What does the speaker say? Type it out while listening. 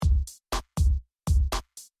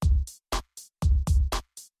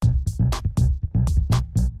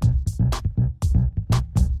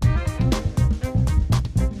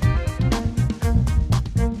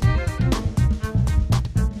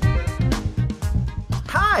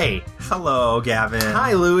Hi. Hello, Gavin.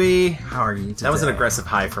 Hi, Louie. How are you today? That was an aggressive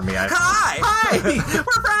hi for me. Hi!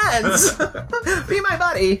 We're friends! Be my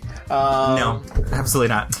buddy. No, absolutely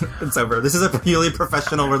not. It's over. This is a purely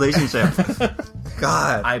professional relationship.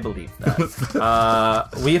 God. I believe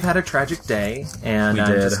that. We've had a tragic day, and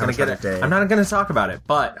I'm just going to get it. I'm not going to talk about it,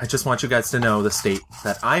 but I just want you guys to know the state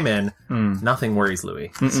that I'm in. Nothing worries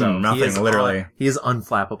Louie. So nothing, literally. He is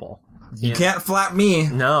unflappable. You can't flap me.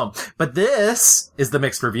 No. But this is the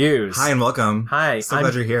Mixed Reviews. Hi and welcome. Hi. So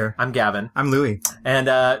glad you're here. I'm Gavin. I'm Louie. And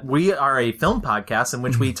we are a film podcast in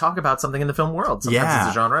which we talk about something in the film world. Sometimes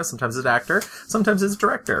it's a genre, sometimes it's an actor, sometimes it's a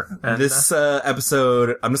director. And this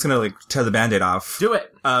episode, I'm just going to tear the Band-Aid off. Do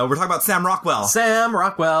it. We're talking about Sam Rockwell. Sam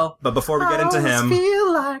Rockwell. But before we get into him... I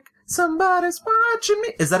feel like somebody's watching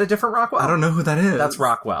me. Is that a different Rockwell? I don't know who that is. That's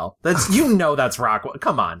Rockwell. That's that's Rockwell.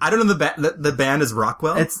 Come on. I don't know the band is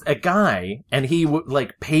Rockwell. It's a guy, and he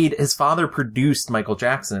paid his father produced Michael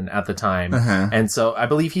Jackson at the time, and so I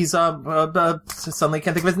believe he's suddenly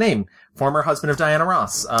can't think of his name. Former husband of Diana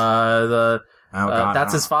Ross.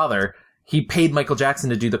 That's his father. He paid Michael Jackson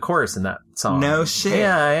to do the chorus in that song. No shit.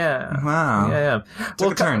 Yeah. Wow. Yeah.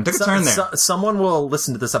 Took a turn there. Someone will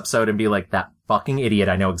listen to this episode and be like, that fucking idiot.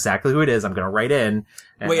 I know exactly who it is. I'm going to write in.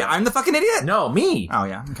 Wait, I'm the fucking idiot? No, me. Oh,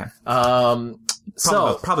 yeah. Okay.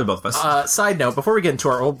 Probably both of us. Side note, before we get into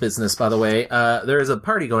our old business, by the way, there is a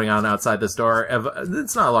party going on outside this door.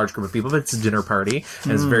 It's not a large group of people, but it's a dinner party,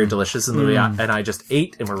 and it's very delicious. And Louis and I just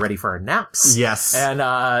ate, and we're ready for our naps. Yes.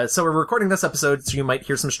 And so we're recording this episode, so you might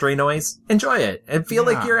hear some stray noise. Enjoy it, and feel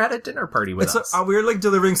like you're at a dinner party with us. We're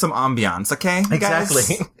delivering some ambiance, okay? Exactly.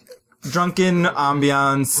 Guys? Drunken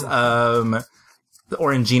ambiance, the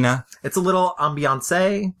Orangina. It's a little ambiance,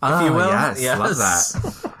 if you will. Yes, love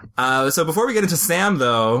that. So before we get into Sam,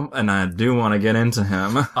 though, and I do want to get into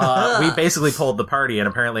him. We basically pulled the party, and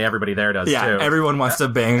apparently everybody there does, too. Yeah, everyone wants to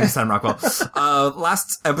bang Sam Rockwell.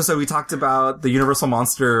 Last episode, we talked about the Universal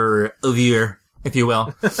Monster of the Year, if you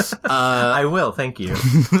will. I will, thank you.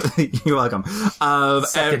 You're welcome.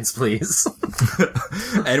 Seconds, please.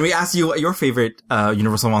 And we asked you what your favorite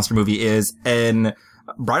Universal Monster movie is, and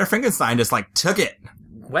Bride of Frankenstein just took it.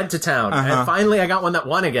 Went to town, and finally I got one that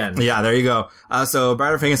won again. Yeah, there you go. So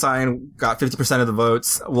Bride of Frankenstein got 50% of the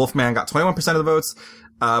votes. Wolfman got 21% of the votes.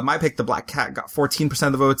 My pick, The Black Cat, got 14%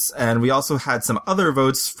 of the votes. And we also had some other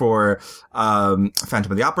votes for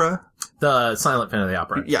Phantom of the Opera. The silent Phantom of the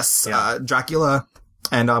Opera. Yes. Yeah. Dracula.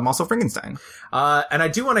 And also Frankenstein. And I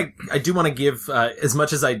do want to give, as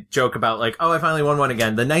much as I joke about I finally won one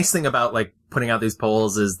again. The nice thing about putting out these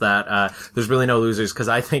polls is that there's really no losers, because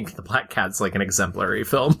I think The Black Cat's an exemplary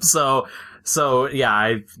film. So yeah,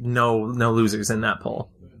 I no losers in that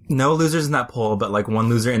poll. No losers in that poll, but one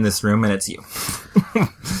loser in this room, and it's you.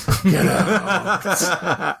 Get out.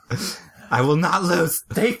 I will not lose.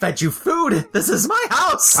 They fed you food. This is my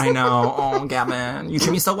house. I know. Oh, Gavin, you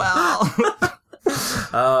treat me so well.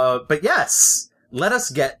 But yes, let us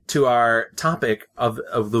get to our topic of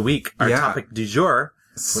the week. Our topic du jour.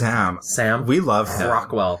 Sam. We love him.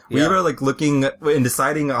 Rockwell. We were looking, in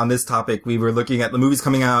deciding on this topic, we were looking at the movies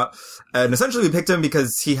coming out, and essentially we picked him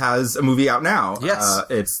because he has a movie out now. Yes.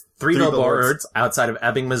 It's Three Billboards outside of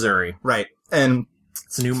Ebbing, Missouri. Right. And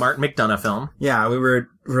it's a new Martin McDonagh film. Yeah, we were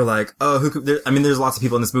like, oh, who could, there's lots of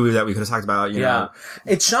people in this movie that we could have talked about, you know.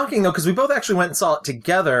 It's shocking, though, because we both actually went and saw it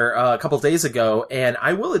together a couple days ago, and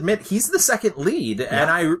I will admit, he's the second lead,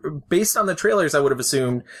 and based on the trailers, I would have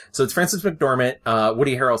assumed, so it's Frances McDormand,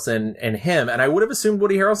 Woody Harrelson, and him, and I would have assumed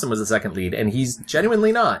Woody Harrelson was the second lead, and he's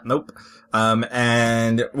genuinely not. Nope.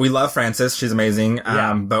 And we love Frances. She's amazing.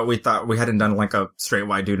 But we thought we hadn't done a straight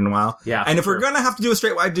white dude in a while. Yeah. And if we're going to have to do a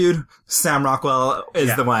straight white dude, Sam Rockwell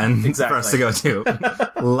is the one for us to go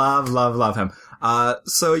to. Love him.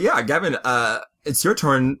 So yeah, Gavin, it's your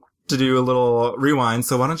turn to do a little rewind.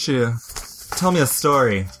 So why don't you tell me a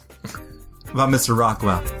story about Mr.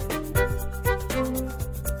 Rockwell?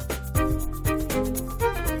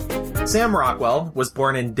 Sam Rockwell was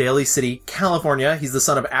born in Daly City, California. He's the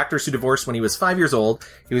son of actors who divorced when he was 5 years old.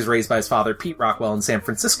 He was raised by his father, Pete Rockwell, in San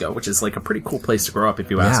Francisco, which is a pretty cool place to grow up,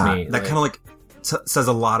 if you ask me. That kind of says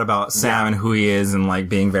a lot about Sam and who he is, and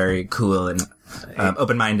being very cool and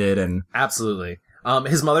open-minded and absolutely.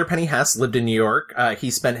 His mother, Penny Hess, lived in New York.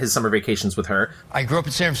 He spent his summer vacations with her. I grew up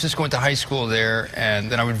in San Francisco, went to high school there,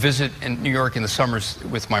 and then I would visit in New York in the summers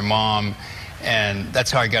with my mom. And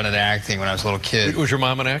that's how I got into acting when I was a little kid. Was your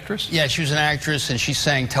mom an actress? Yeah, she was an actress, and she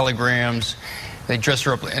sang telegrams. They dress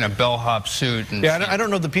her up in a bellhop suit. And I don't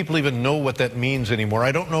know that people even know what that means anymore.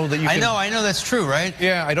 I don't know that you can... I know that's true, right?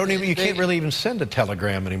 Yeah, you can't really even send a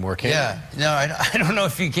telegram anymore, can you? No, I don't know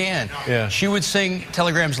if you can. Yeah. She would sing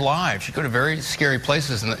telegrams live. She'd go to very scary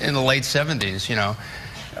places in the late 70s,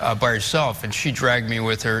 by herself, and she dragged me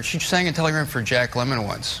with her. She sang a telegram for Jack Lemmon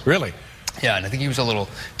once. Really? Yeah, and I think he was a little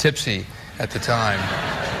tipsy at the time.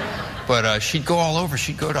 But she'd go all over.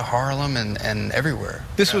 She'd go to Harlem and everywhere.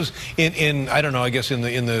 This was in I don't know, I guess in the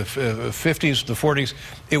 50s, the 40s,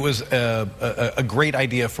 it was a great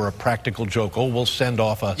idea for a practical joke. Oh, we'll send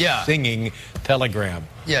off a singing telegram.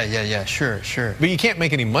 Yeah, sure. But you can't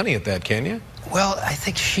make any money at that, can you? Well, I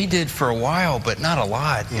think she did for a while, but not a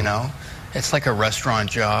lot, It's like a restaurant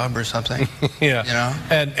job or something. Yeah.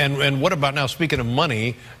 And what about now, speaking of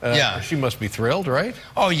money, she must be thrilled, right?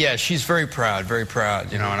 Oh, yeah, she's very proud,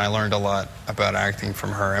 and I learned a lot about acting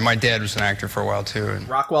from her. And my dad was an actor for a while, too.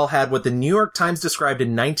 Rockwell had what the New York Times described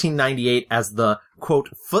in 1998 as the, quote,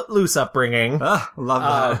 footloose upbringing. Love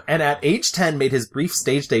that. And at age 10 made his brief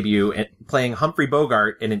stage debut playing Humphrey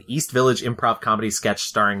Bogart in an East Village improv comedy sketch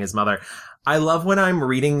starring his mother. I love when I'm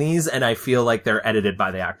reading these and I feel like they're edited by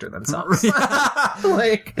the actor themselves. Do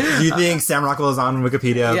you think Sam Rockwell is on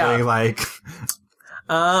Wikipedia being like,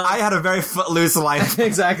 I had a very footloose life?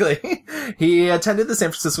 Exactly. He attended the San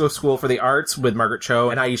Francisco School for the Arts with Margaret Cho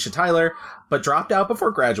and Aisha Tyler, but dropped out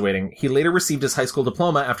before graduating. He later received his high school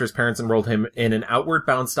diploma after his parents enrolled him in an Outward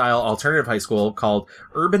Bound style alternative high school called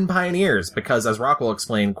Urban Pioneers because, as Rockwell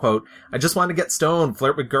explained, quote, I just wanted to get stoned,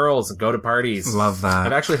 flirt with girls, and go to parties. Love that.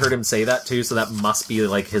 I've actually heard him say that too, so that must be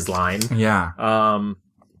like his line. Yeah.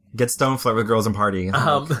 Get stoned, flirt with girls, and party.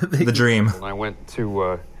 The dream. I went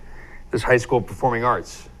to this high school of performing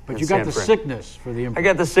arts. But you got the sickness for the improv. I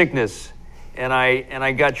got the sickness, and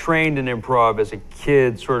I got trained in improv as a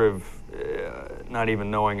kid, sort of not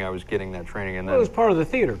even knowing I was getting that training. And then it was part of the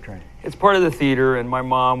theater training. It's part of the theater, and my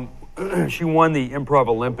mom, she won the Improv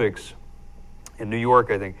Olympics in New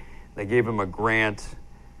York, I think. They gave him a grant.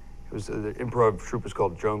 It was the improv troupe was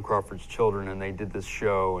called Joan Crawford's Children, and they did this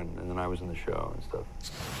show, and then I was in the show and stuff.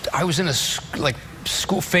 I was in a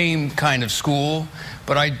school fame kind of school,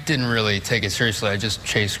 but I didn't really take it seriously. I just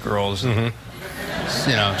chased girls and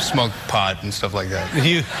smoked pot and stuff like that.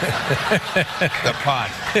 The pot.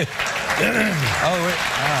 There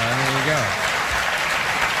you go.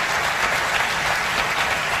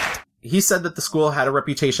 He said that the school had a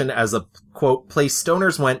reputation as a, quote, place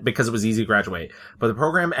stoners went because it was easy to graduate. But the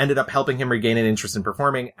program ended up helping him regain an interest in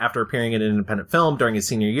performing. After appearing in an independent film during his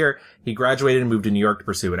senior year, he graduated and moved to New York to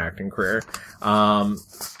pursue an acting career. I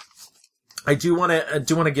do want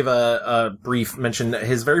to give a brief mention.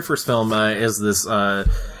 His very first film is this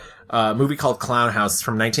movie called Clown House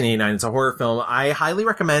from 1989. It's a horror film. I highly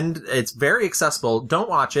recommend. It's very accessible. Don't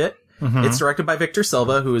watch it. Mm-hmm. It's directed by Victor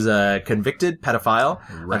Silva, who is a convicted pedophile,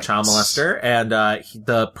 a child molester, and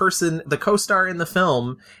the co-star in the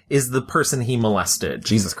film is the person he molested.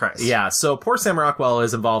 Jesus Christ. Yeah, so poor Sam Rockwell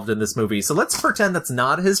is involved in this movie. So let's pretend that's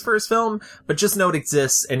not his first film, but just know it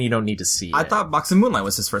exists and you don't need to see it. I thought Box of Moonlight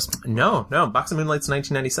was his first film. No, Box of Moonlight's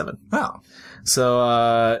 1997. Oh.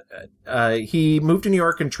 So, he moved to New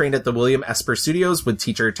York and trained at the William Esper Studios with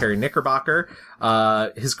teacher Terry Knickerbocker.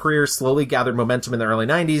 His career slowly gathered momentum in the early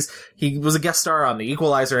 90s. He was a guest star on The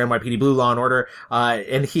Equalizer, NYPD Blue, Law & Order,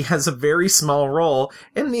 and he has a very small role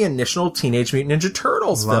in the initial Teenage Mutant Ninja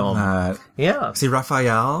Turtles film. That. Yeah. Is he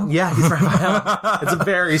Raphael? Yeah, he's Raphael. It's a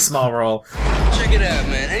very small role. Check it out,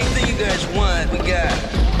 man. Anything you guys want, we got.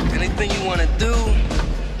 Anything you want to do it.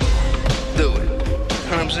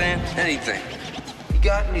 You know what I'm saying? Anything. You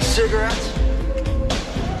got any cigarettes?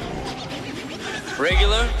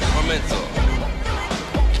 Regular or menthol?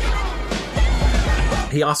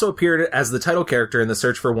 He also appeared as the title character in The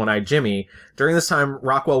Search for One-Eyed Jimmy. During this time,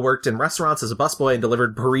 Rockwell worked in restaurants as a busboy and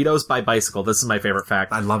delivered burritos by bicycle. This is my favorite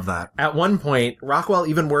fact. I love that. At one point, Rockwell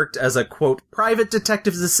even worked as a, quote, private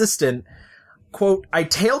detective's assistant. Quote, I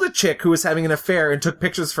tailed a chick who was having an affair and took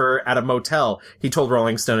pictures for her at a motel, he told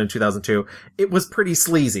Rolling Stone in 2002. It was pretty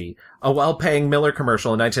sleazy. A well-paying Miller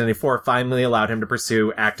commercial in 1994 finally allowed him to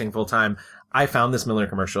pursue acting full-time. I found this Miller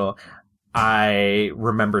commercial. I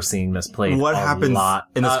remember seeing this played What happens lot.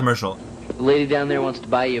 in this commercial? The lady down there wants to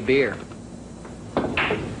buy you a beer.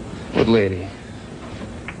 What lady?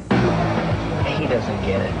 He doesn't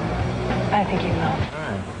get it. I think he will.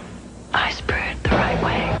 I spurred the right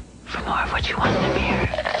way. For more of what you want in a beer.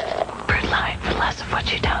 Bird line for less of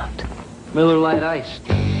what you don't. Miller Lite Ice.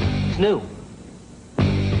 It's new.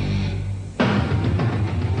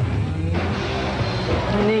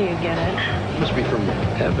 I knew you'd get it. Must be from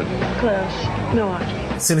heaven. Close.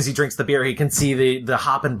 Milwaukee. as soon as he drinks the beer, he can see the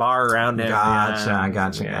hop and bar around him.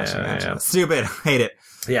 Gotcha. Stupid. Hate it.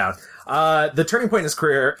 Yeah. The turning point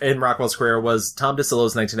in Rockwell's career was Tom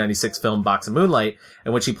DeSillo's 1996 film Box of Moonlight,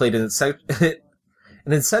 in which he played an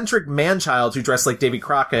eccentric man-child who dressed like Davy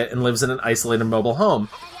Crockett and lives in an isolated mobile home.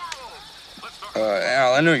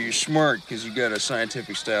 Al, I know you're smart because you got a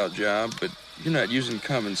scientific-style job, but you're not using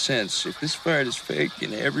common sense. If this fight is fake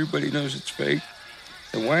and everybody knows it's fake,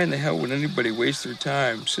 then why in the hell would anybody waste their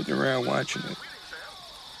time sitting around watching it?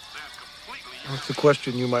 That's a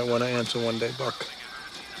question you might want to answer one day, Buck.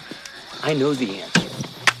 I know the answer.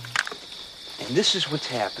 And this is what's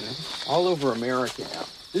happening all over America now.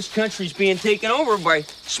 This country's being taken over by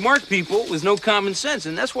smart people with no common sense,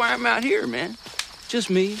 and that's why I'm out here, man. Just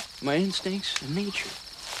me, my instincts, and nature.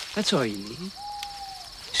 That's all you need.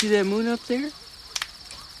 See that moon up there?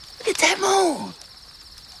 Look at that moon!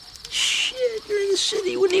 Shit, you're in the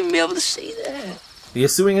city. You wouldn't even be able to see that. The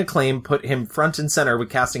ensuing acclaim put him front and center with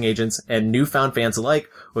casting agents and newfound fans alike,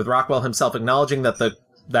 with Rockwell himself acknowledging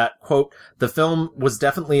that, quote, the film was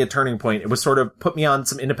definitely a turning point. It was sort of put me on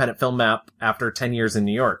some independent film map after 10 years in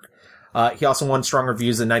New York. He also won strong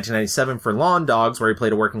reviews in 1997 for Lawn Dogs, where he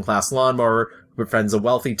played a working-class lawnmower who befriends a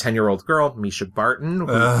wealthy 10-year-old girl, Misha Barton,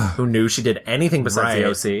 who knew she did anything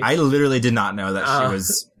besides the OC. I literally did not know that she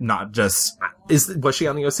was not just... Was she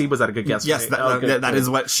on the OC? Was that a good guess? Yes, that is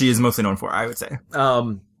what she is mostly known for, I would say.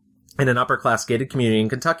 In an upper-class gated community in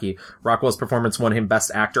Kentucky, Rockwell's performance won him Best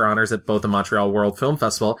Actor honors at both the Montreal World Film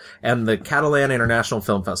Festival and the Catalan International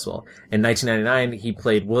Film Festival. In 1999, he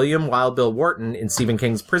played William Wild Bill Wharton in Stephen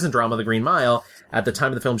King's prison drama The Green Mile. At the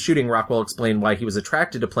time of the film's shooting, Rockwell explained why he was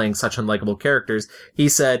attracted to playing such unlikable characters. He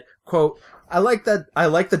said, quote, I like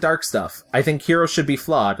the dark stuff. I think heroes should be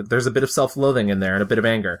flawed. There's a bit of self-loathing in there and a bit of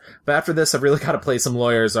anger. But after this, I've really got to play some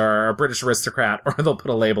lawyers or a British aristocrat or they'll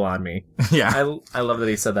put a label on me. Yeah. I love that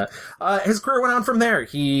he said that. His career went on from there.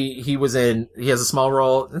 He has a small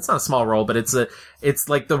role. It's not a small role, but it's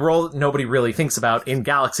like the role that nobody really thinks about in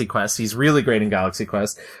Galaxy Quest. He's really great in Galaxy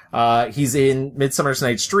Quest. He's in Midsummer's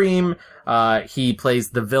Night's Dream. He plays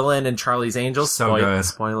the villain in Charlie's Angels. So good.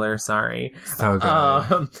 Spoiler, sorry. So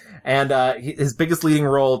good. And his biggest leading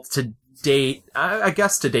role to date, I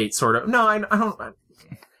guess to date, sort of. No, I don't.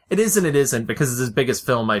 It is and it isn't, because it's his biggest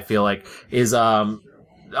film, I feel like, is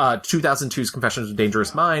 2002's Confessions of a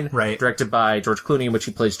Dangerous Mind, right, directed by George Clooney, in which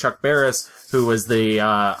he plays Chuck Barris, who was the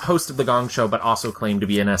host of The Gong Show, but also claimed to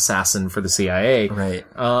be an assassin for the CIA. Right.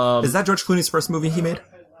 Is that George Clooney's first movie he made?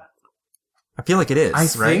 I feel like it is, I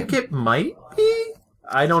think it might be?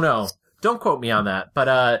 I don't know. Don't quote me on that,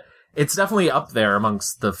 but it's definitely up there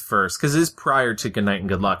amongst the first, because it is prior to Good Night and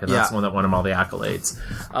Good Luck, and that's the one that won him all the accolades.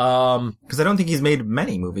 Because I don't think he's made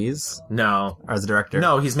many movies. No. As a director.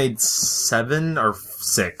 No, he's made 7 or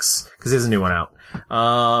 6, because he has a new one out.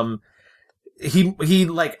 He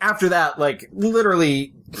like, after that, like,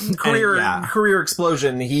 literally, career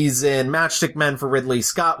explosion. He's in Matchstick Men for Ridley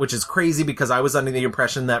Scott, which is crazy because I was under the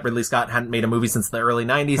impression that Ridley Scott hadn't made a movie since the early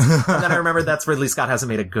 90s. And then I remembered that's Ridley Scott hasn't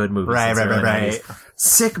made a good movie since the early 90s.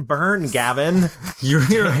 Sick burn, Gavin.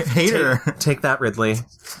 You're a hater. Take that, Ridley.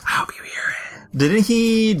 I hope you hear it. Didn't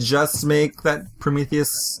he just make that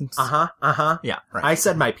Prometheus? Yeah, right. I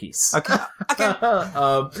said my piece. Okay.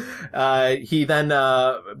 He then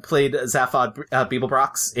played Zaphod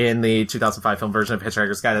Beeblebrox in the 2005 film version of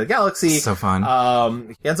Hitchhiker's Guide to the Galaxy. So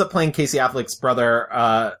fun. He ends up playing Casey Affleck's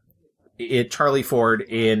brother, Charlie Ford,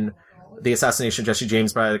 in The Assassination of Jesse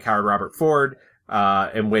James by the Coward Robert Ford,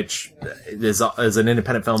 in which is an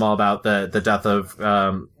independent film all about the death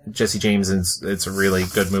of Jesse James, and it's a really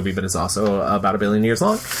good movie, but it's also about 1 billion years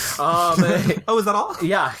long. Oh, is that all?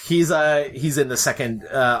 Yeah, he's in the second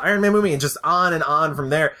Iron Man movie, and just on from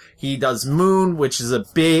there. He does Moon, which is a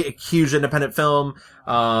big, huge independent film.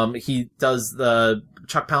 He does the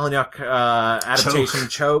Chuck Palahniuk adaptation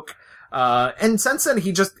Choke. And since then,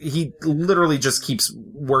 he literally just keeps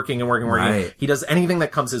working and working. Right. He does anything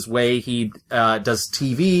that comes his way. He, does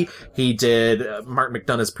TV. He did Martin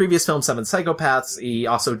McDonagh's previous film, Seven Psychopaths. He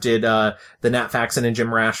also did, the Nat Faxon and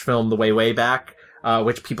Jim Rash film, The Way, Way Back,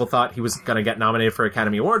 which people thought he was gonna get nominated for an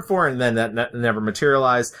Academy Award for, and then that never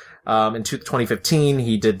materialized. In 2015,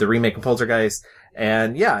 he did the remake of Poltergeist.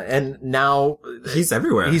 And now he's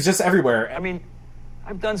everywhere. He's just everywhere. I mean,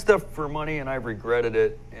 I've done stuff for money and I've regretted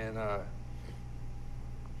it, and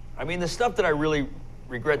I mean, the stuff that I really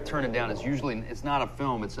regret turning down is usually, it's not a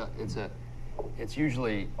film, it's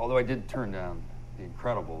usually, although I did turn down The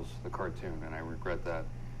Incredibles, the cartoon, and I regret that.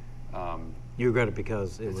 You regret it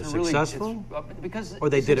because it was really, successful? Because or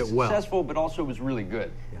they did it well? Successful, but also it was really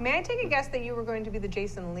good. Yeah. May I take a guess that you were going to be the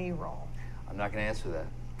Jason Lee role? I'm not going to answer that.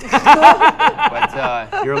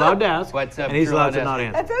 But you're allowed to ask, and he's allowed to not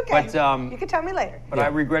answer. That's okay. But you can tell me later. But I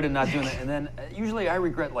regretted not doing it, and then usually I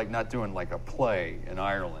regret like not doing like a play in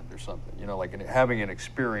Ireland or something. You know, like having an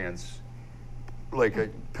experience, like a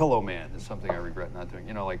Pillow Man is something I regret not doing.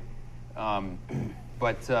 You know, like,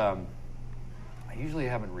 but I usually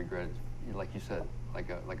haven't regretted, like you said, like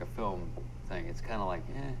a film thing. It's kind of like,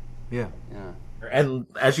 yeah. And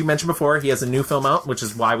as you mentioned before, he has a new film out, which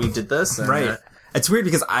is why we did this. And, right. It's weird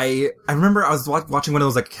because I remember I was watching one of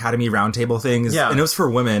those like Academy Roundtable things, and it was for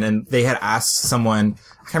women, and they had asked someone,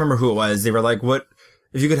 I can't remember who it was. They were like, "What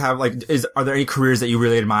if you could have like? Are there any careers that you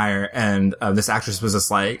really admire?" And this actress was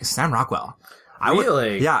just like Sam Rockwell.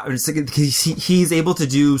 Really? Yeah. It's like, he's able to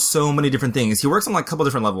do so many different things. He works on like a couple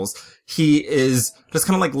different levels. He is just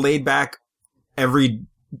kind of like laid back, every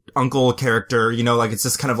uncle character. You know, like it's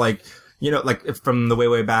just kind of like. You know, like from the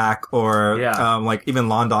way back or, like even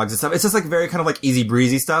Lawn Dogs and stuff. It's just like very kind of like easy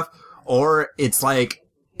breezy stuff. Or it's like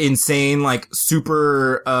insane, like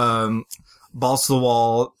super, balls to the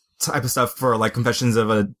wall type of stuff for like Confessions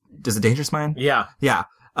of a Dangerous Mind? Yeah. Yeah.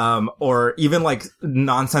 Or even like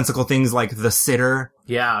nonsensical things like The Sitter.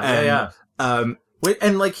 Yeah. And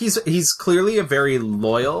like he's clearly a very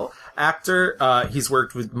loyal actor. He's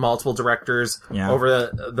worked with multiple directors over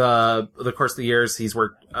the course of the years. He's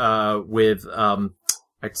worked with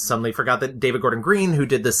I suddenly forgot that David Gordon Green, who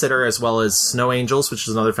did The Sitter, as well as Snow Angels, which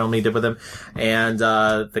is another film he did with him, and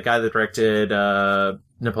the guy that directed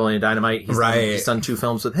Napoleon Dynamite. He's done 2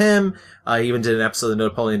 films with him. He even did an episode of the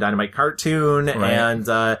Napoleon Dynamite cartoon, and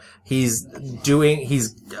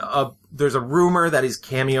there's a rumor that he's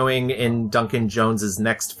cameoing in Duncan Jones's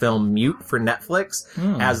next film, Mute, for Netflix,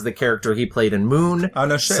 as the character he played in Moon. Oh,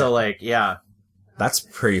 no shit. So, like, yeah. That's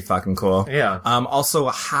pretty fucking cool. Yeah. Also,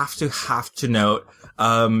 have to note,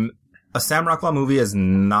 a Sam Rockwell movie is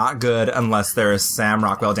not good unless there is Sam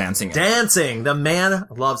Rockwell dancing. The man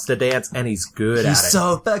loves to dance, and he's good at it. He's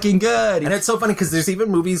so fucking good. And it's so funny because there's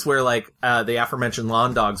even movies where, like, the aforementioned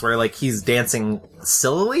Lawn Dogs, where, like, he's dancing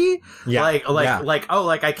sillily. Yeah. Like,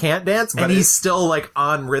 I can't dance, but he's still, like,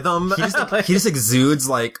 on rhythm. He just exudes,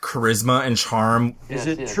 like, charisma and charm. Is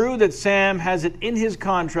it true that Sam has it in his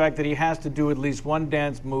contract that he has to do at least one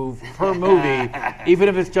dance move per movie, even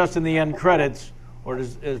if it's just in the end credits? Or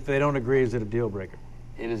if they don't agree, is it a deal breaker?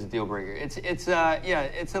 It is a deal breaker. It's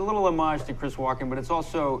a little homage to Chris Walken, but it's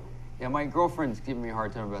also, my girlfriend's giving me a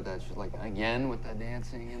hard time about that. She's like, again with the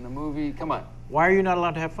dancing in the movie? Come on. Why are you not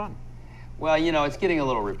allowed to have fun? Well, it's getting a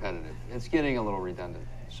little repetitive. It's getting a little redundant.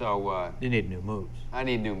 So you need new moves. I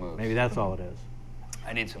need new moves. Maybe that's all it is.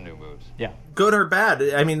 I need some new moves. Yeah. Good or bad.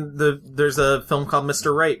 I mean, there's a film called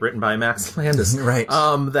Mr. Right, written by Max Landis. Right.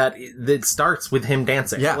 That starts with him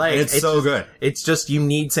dancing. Yeah, like, it's so just, good. It's just, you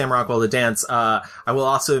need Sam Rockwell to dance. I will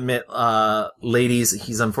also admit, ladies,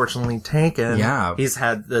 he's unfortunately taken. Yeah. He's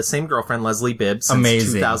had the same girlfriend, Leslie Bibb, since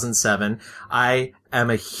 2007. I am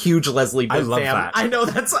a huge Leslie Bibb fan. I love that. I know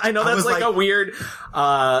that's like a weird,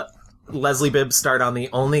 Leslie Bibb starred on the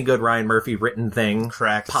only good Ryan Murphy written thing.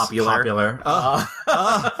 Correct. Popular.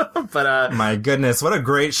 But my goodness, what a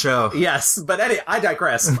great show. Yes, but anyway, I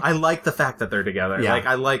digress. I like the fact that they're together. Yeah.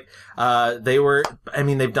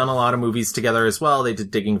 They've done a lot of movies together as well. They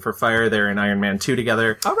did Digging for Fire. They're in Iron Man 2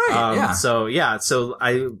 together. Oh, right. So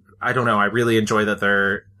I don't know. I really enjoy that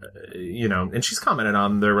they're, and she's commented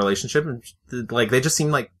on their relationship, and like, they just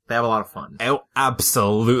seem like they have a lot of fun. Oh,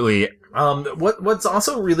 absolutely. What's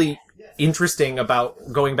also really interesting about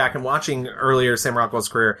going back and watching earlier Sam Rockwell's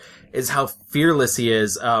career is how fearless he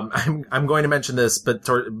is. I'm going to mention this, but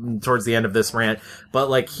towards the end of this rant,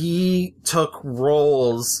 but like, he took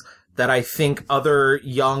roles that I think other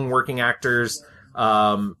young working actors,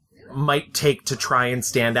 might take to try and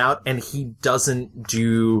stand out, and he doesn't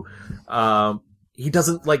do, he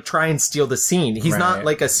doesn't like try and steal the scene. He's not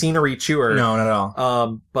like a scenery chewer. No, not at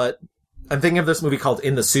all. But I'm thinking of this movie called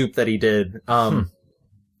In the Soup that he did,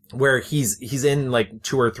 where he's in like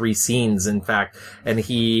 2 or 3 scenes, in fact, and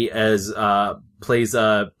he plays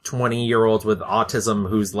a 20-year-old with autism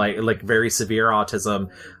who's like very severe autism.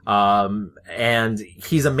 And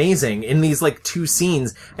he's amazing in these like 2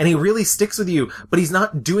 scenes, and he really sticks with you, but he's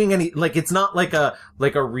not doing any, like, it's not like a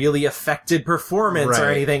really affected performance or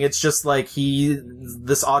anything. It's just like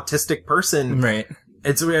this autistic person. Right.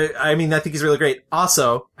 I think he's really great.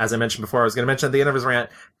 Also, as I mentioned before, I was going to mention at the end of his rant,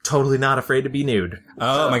 totally not afraid to be nude.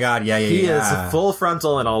 Oh my God. Yeah. He is full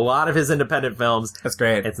frontal in a lot of his independent films. That's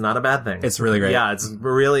great. It's not a bad thing. It's really great. Yeah, it's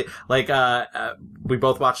really, like, we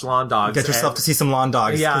both watched Lawn Dogs. Get yourself to see some Lawn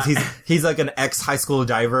Dogs. Yeah. He's like an ex-high school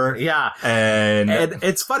diver. Yeah. And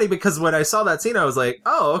it's funny because when I saw that scene, I was like,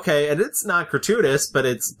 oh, okay. And it's not gratuitous, but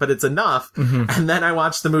it's enough. Mm-hmm. And then I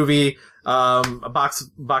watched the movie, A Box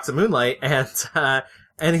of Moonlight,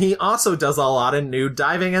 and he also does a lot of nude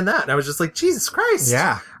diving in that. And I was just like, Jesus Christ.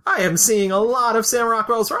 Yeah. I am seeing a lot of Sam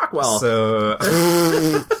Rockwell's Rockwell. So,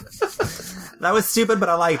 that was stupid, but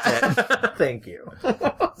I liked it. Thank you.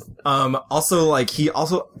 Also, like, he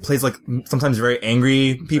also plays, like, sometimes very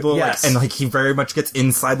angry people. Yes. Like, and, like, he very much gets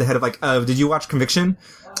inside the head of, like, did you watch Conviction?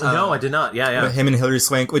 No, I did not. Yeah. Him and Hilary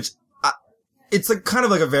Swank, which, it's like kind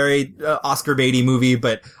of like a very Oscar baity movie,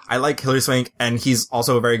 but I like Hilary Swank, and he's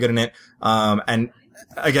also very good in it. And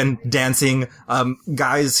again, dancing,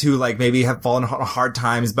 guys who like maybe have fallen on hard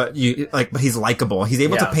times, but but he's likable. He's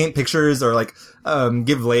able to paint pictures or like,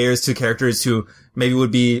 give layers to characters who maybe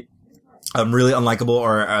would be, really unlikable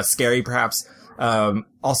or, scary perhaps.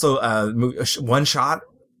 Also, One Shot,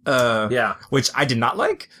 which I did not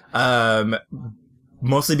like.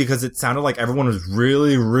 Mostly because it sounded like everyone was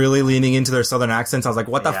really, really leaning into their Southern accents. I was like,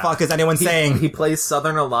 what the fuck is anyone saying? He plays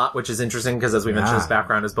Southern a lot, which is interesting because as we mentioned, his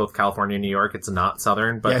background is both California and New York. It's not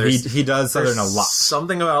Southern, but he does Southern a lot.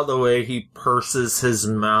 Something about the way he purses his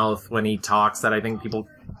mouth when he talks that I think people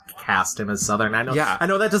cast him as Southern. I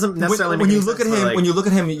know that doesn't necessarily when you look at him, when you look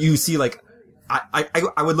at him, you see like,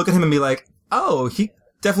 I would look at him and be like, oh, he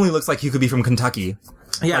definitely looks like he could be from Kentucky.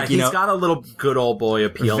 Yeah, like, he's got a little good old boy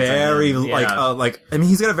appeal to him. Very, I mean,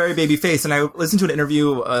 he's got a very baby face, and I listened to an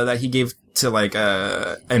interview, that he gave to, like,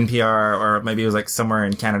 NPR, or maybe it was, like, somewhere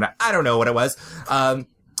in Canada. I don't know what it was.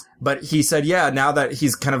 But he said, now that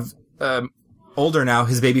he's kind of, older now,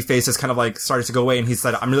 his baby face has kind of, like, started to go away, and he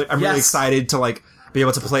said, I'm really excited to, like, be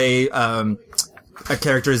able to play,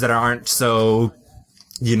 characters that aren't so,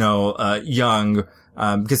 young,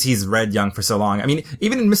 because he's read young for so long. I mean,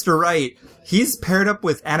 even in Mr. Right, he's paired up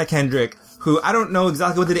with Anna Kendrick, who I don't know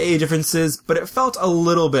exactly what the age difference is, but it felt a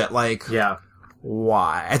little bit like,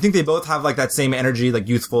 why? I think they both have like that same energy, like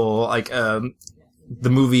youthful, like, the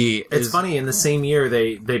movie It's funny, in the same year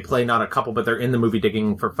they play not a couple, but they're in the movie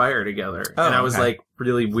Digging for Fire together. Oh, and I was like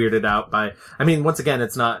really weirded out by, I mean, once again,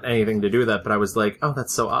 it's not anything to do with that, but I was like, oh,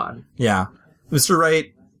 that's so odd. Yeah. Mr.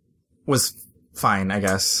 Right was fine, I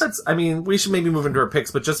guess. We should maybe move into our picks,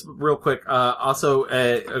 but just real quick, also,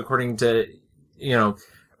 according to,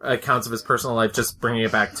 accounts of his personal life, just bringing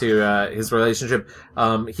it back to, his relationship,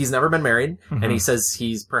 he's never been married, and he says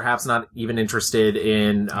he's perhaps not even interested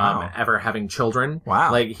in, ever having children.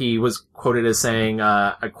 Wow. Like, he was quoted as saying,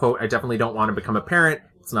 I quote, I definitely don't want to become a parent.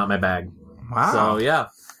 It's not my bag. Wow. So, yeah.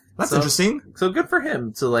 That's interesting. So good for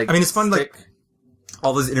him to, like, I mean, it's fun, like,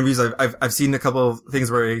 all those interviews, I've seen a couple of things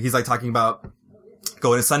where he's, like, talking about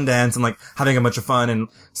going to Sundance and like having a bunch of fun, and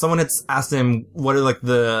someone had asked him what are like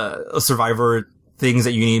the Survivor things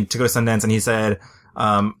that you need to go to Sundance, and he said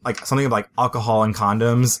like something like alcohol and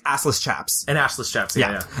condoms, assless chaps.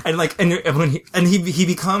 Yeah. And like when he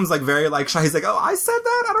becomes like very like shy, he's like, oh, I said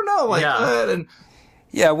that, I don't know, like well,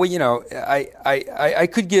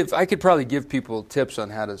 I could probably give people tips on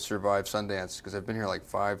how to survive Sundance, because I've been here like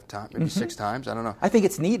 5 times, maybe 6 times, I don't know. I think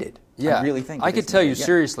it's needed. Yeah, I really think I could tell you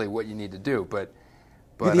seriously what you need to do, but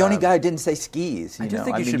you're the only guy who didn't say skis. I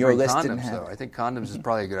think you should bring condoms, though. I think condoms is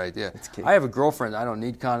probably a good idea. I have a girlfriend. I don't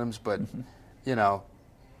need condoms, but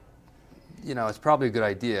it's probably a good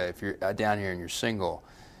idea if you're down here and you're single.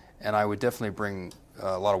 And I would definitely bring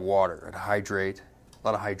a lot of water and hydrate, a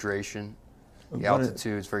lot of hydration. The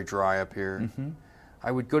altitude is very dry up here.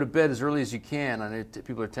 I would go to bed as early as you can. I know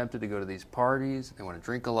people are tempted to go to these parties. They want to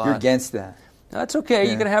drink a lot. You're against that. No, that's okay.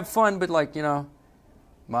 You're going to have fun, but like,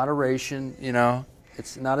 moderation,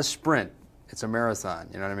 It's not a sprint. It's a marathon.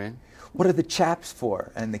 You know what I mean? What are the chaps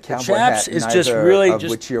for? And the cowboy chaps hat, is just really just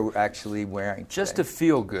which you're actually wearing today. Just to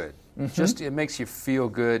feel good. It makes you feel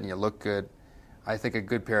good and you look good. I think a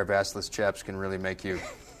good pair of assless chaps can really make you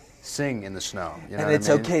sing in the snow. You know and it's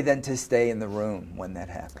okay then to stay in the room when that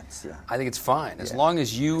happens. Yeah. I think it's fine as long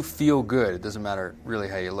as you feel good. It doesn't matter really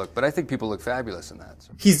how you look, but I think people look fabulous in that.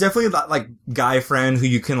 So. He's definitely that like guy friend who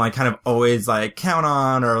you can like kind of always like count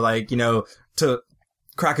on, or like to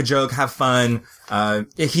crack a joke, have fun.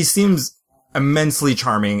 He seems immensely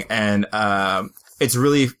charming, and it's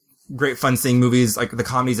really great fun seeing movies like the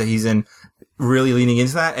comedies that he's in, really leaning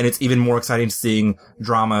into that, and it's even more exciting seeing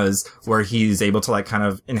dramas where he's able to like kind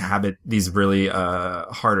of inhabit these really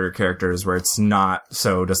harder characters where it's not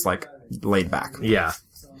so just like laid back. Yeah.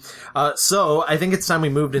 So I think it's time we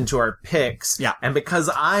moved into our picks. Yeah. And because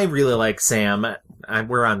I really like Sam,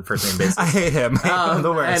 we're on first name basis. I hate him.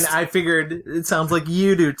 The worst. And I figured it sounds like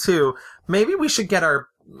you do too. Maybe we should get our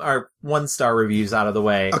 1-star reviews out of the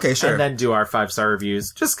way. Okay, sure. And then do our 5-star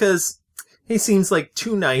reviews. Just because he seems like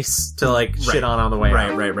too nice to shit on the way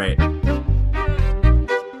out. Right.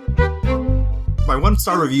 My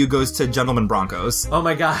 1-star review goes to Gentleman Broncos. Oh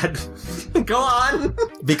my god. Go on.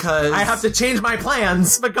 Because I have to change my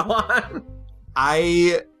plans, but go on.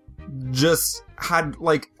 I just had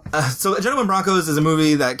so Gentleman Broncos is a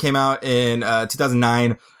movie that came out in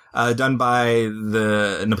 2009, done by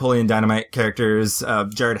the Napoleon Dynamite characters,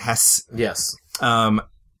 Jared Hess. Yes. And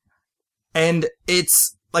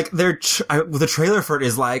it's the trailer for it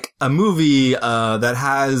is like a movie that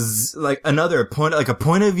has another point, a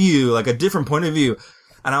point of view, a different point of view.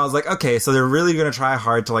 And I was like, okay, so they're really going to try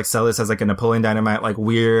hard to sell this as a Napoleon Dynamite,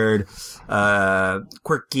 weird,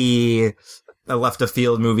 quirky, left of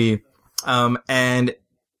field movie. And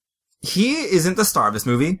he isn't the star of this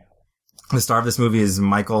movie. The star of this movie is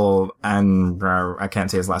Michael, and I can't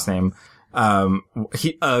say his last name.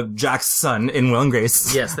 Jack's son in Will and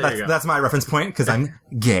Grace. Yes, there you go. That's my reference point because I'm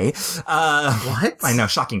gay. What? I know,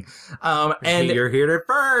 shocking. And you're here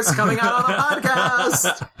first, coming out on the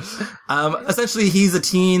podcast. Essentially, he's a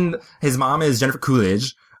teen. His mom is Jennifer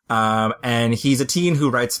Coolidge. And he's a teen who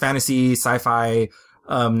writes fantasy, sci-fi,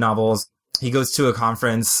 novels. He goes to a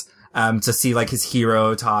conference, to see his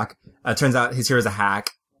hero talk. Turns out his hero's a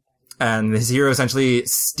hack. And his hero essentially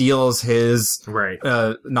steals his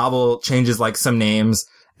novel, changes some names,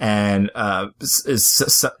 and is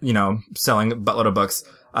selling a buttload of books.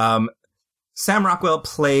 Sam Rockwell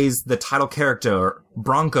plays the title character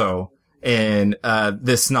Bronco in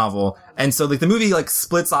this novel, and so the movie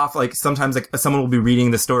splits off. Sometimes someone will be reading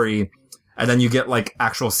the story, and then you get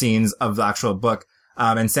actual scenes of the actual book.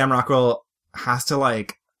 And Sam Rockwell has to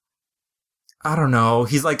I don't know.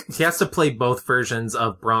 He has to play both versions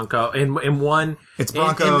of Bronco. In one, it's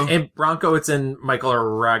Bronco. In Bronco, it's in Michael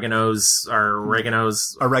Oregano's.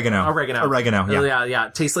 Oregano.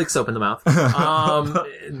 Yeah. Tastes like soap in the mouth.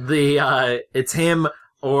 It's him,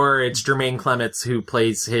 or it's Jermaine Clements who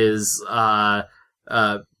plays his,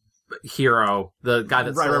 hero, the guy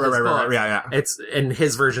that's right. Yeah. It's in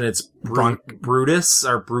his version. It's Brutus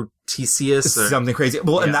or Bruticius or something crazy.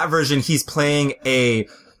 Well, in that version, he's playing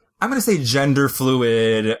I'm going to say gender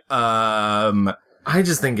fluid. I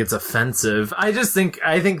just think it's offensive. I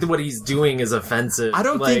think what he's doing is offensive. I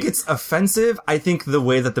don't think it's offensive. I think the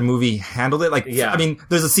way that the movie handled it, I mean,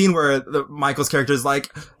 there's a scene where Michael's character is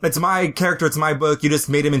it's my character, it's my book, you just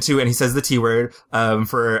made him into, and he says the T word,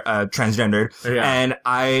 for, transgendered. Yeah. And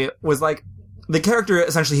I was the character,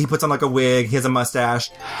 essentially, he puts on a wig, he has a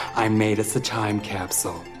mustache. I made us a time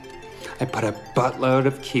capsule. I put a buttload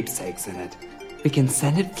of keepsakes in it. We can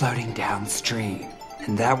send it floating downstream,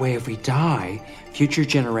 and that way if we die, future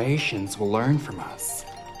generations will learn from us.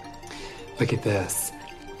 Look at this.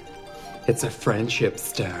 It's a friendship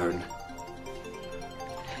stone.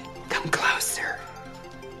 Come closer.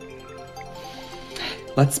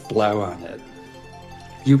 Let's blow on it.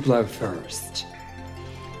 You blow first.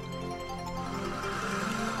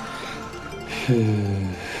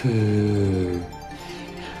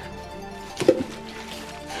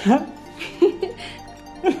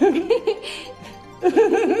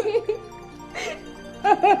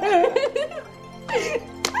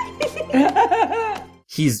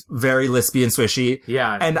 He's very lispy and swishy.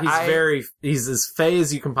 Yeah, and he's as fey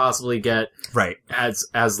as you can possibly get. Right. As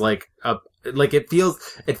it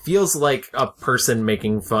feels like a person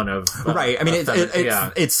making fun of. Right. I mean,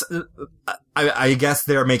 I guess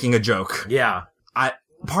they're making a joke. Yeah.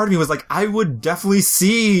 Part of me was I would definitely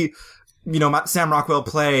see, Sam Rockwell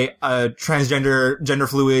play a transgender, gender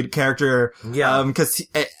fluid character. Yeah. Cause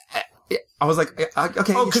I was okay. Oh,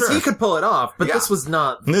 cause he could pull it off, but this was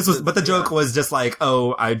not. But the joke was just I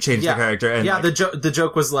changed the character. And the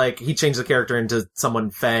joke was he changed the character into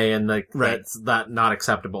someone fey, and that's not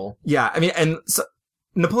acceptable. Yeah. I mean, and so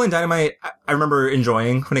Napoleon Dynamite, I remember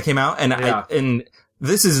enjoying when it came out, and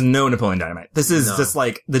this is no Napoleon Dynamite. This is just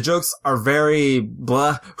the jokes are very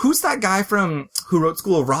blah. Who's that guy who wrote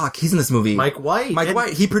School of Rock? He's in this movie. Mike White.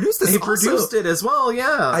 White. He produced this. He produced it as well.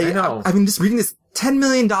 Yeah. I know. I mean, just reading this, $10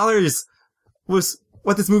 million was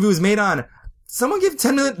what this movie was made on. Someone give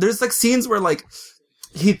 $10 million. There's scenes where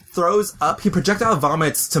he projectile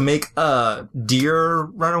vomits to make a deer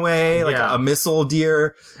run away, a missile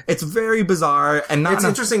deer. It's very bizarre and not. It's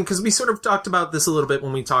interesting because we sort of talked about this a little bit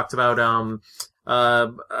when we talked about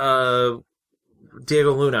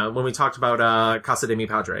Diego Luna when we talked about Casa de Mi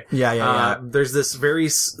Padre. Yeah. There's this very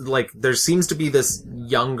there seems to be this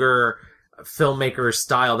younger filmmaker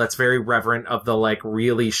style that's very reverent of the like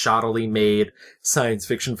really shoddily made science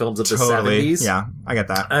fiction films of the 70s. Yeah, I get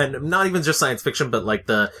that. And not even just science fiction, but like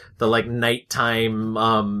the like nighttime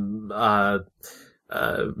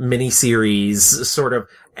miniseries sort of.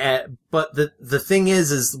 But the thing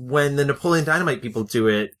is when the Napoleon Dynamite people do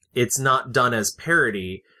it, it's not done as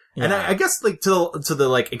parody. Yeah. And I guess like to the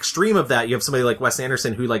like extreme of that, you have somebody like Wes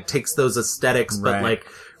Anderson who like takes those aesthetics, but like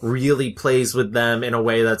really plays with them in a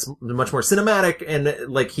way that's much more cinematic.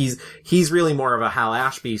 And like he's really more of a Hal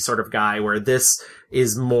Ashby sort of guy, where this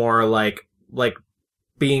is more like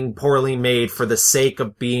being poorly made for the sake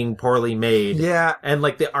of being poorly made. Yeah. And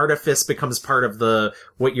like the artifice becomes part of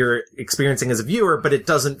what you're experiencing as a viewer, but it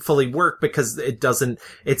doesn't fully work because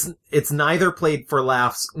it's neither played for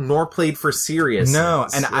laughs nor played for seriousness. No.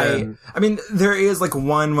 And I mean, there is like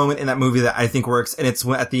one moment in that movie that I think works, and it's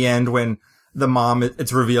at the end when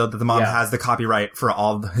it's revealed that the mom has the copyright for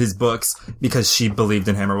all his books because she believed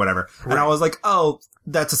in him or whatever. Right. And I was like, oh,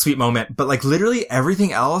 that's a sweet moment. But like literally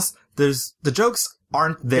everything else, the jokes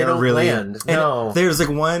aren't there really. Land. No. And there's like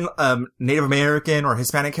one Native American or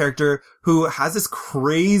Hispanic character who has this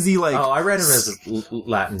crazy like I read him as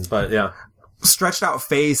Latin, but yeah. Stretched out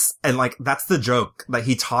face, and like that's the joke. Like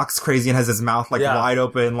he talks crazy and has his mouth like wide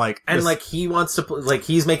open, like and like he wants to like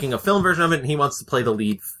he's making a film version of it, and he wants to play the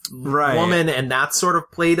lead woman, and that's sort of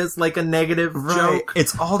played as like a negative joke.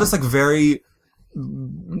 It's all this like very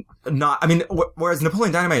not. I mean, whereas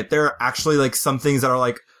Napoleon Dynamite, there are actually like some things that are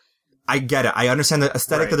like. I get it. I understand the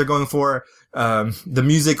aesthetic that they're going for. The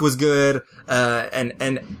music was good.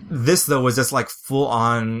 And this though was just like full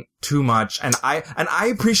on too much. And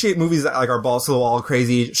I appreciate movies that like are balls to the wall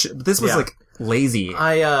crazy. This was like lazy.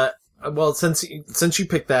 Well, since you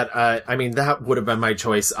picked that, I mean, that would have been my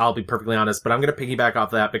choice. I'll be perfectly honest, but I'm going to piggyback off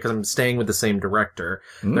that because I'm staying with the same director.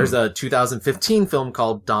 There's a 2015 film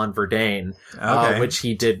called Don Verdain, which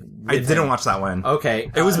he did. I didn't watch that one. Okay.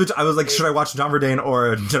 I was like, should I watch Don Verdain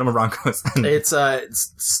or Gentleman Broncos? It's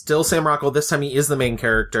still Sam Rockwell. This time he is the main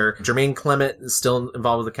character. Jermaine Clement is still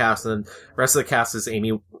involved with the cast, and the rest of the cast is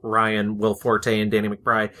Amy Ryan, Will Forte, and Danny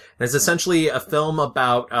McBride. And it's essentially a film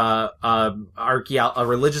about a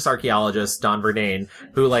religious archaeologist, Don Verdain,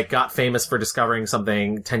 who like got famous for discovering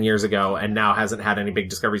something 10 years ago and now hasn't had any big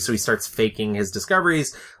discoveries. So he starts faking his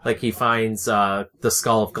discoveries. Like he finds the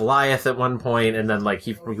skull of Goliath at one point, and then like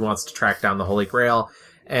he wants to track down the Holy Grail.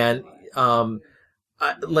 And part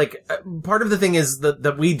of the thing is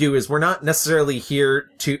that we do is we're not necessarily here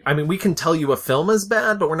to, I mean, we can tell you a film is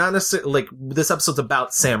bad, but we're not necessarily, like, this episode's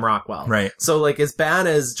about Sam Rockwell. Right. So, like, as bad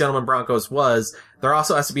as Gentleman Broncos was, there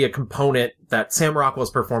also has to be a component that Sam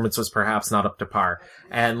Rockwell's performance was perhaps not up to par.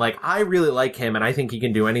 And, like, I really like him, and I think he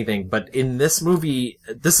can do anything, but in this movie,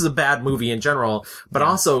 this is a bad movie in general, but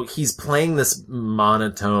also he's playing this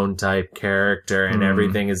monotone type character, and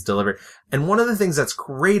everything is delivered. And one of the things that's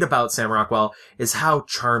great about Sam Rockwell is how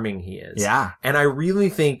charming he is. Yeah. And I really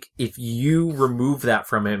think if you remove that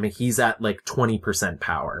from him, he's at like 20%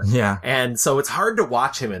 power. Yeah. And so it's hard to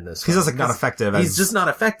watch him in this film. He's just like not effective. He's just not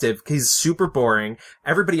effective. He's super boring.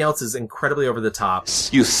 Everybody else is incredibly over the top.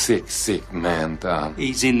 You sick man, Don.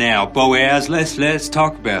 Easy now, Boaz. Let's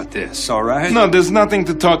talk about this, all right? No, there's nothing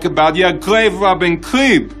to talk about. You're grave-robbing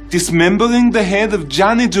creep. Dismembering the head of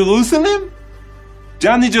Johnny Jerusalem?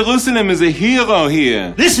 Johnny Jerusalem is a hero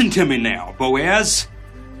here. Listen to me now, Boaz.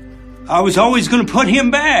 I was always going to put him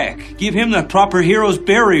back, give him the proper hero's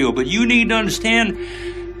burial, but you need to understand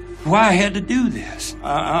why I had to do this.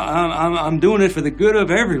 I'm doing it for the good of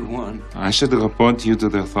everyone. I should report you to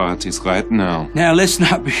the authorities right now. Now, let's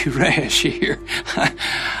not be rash here.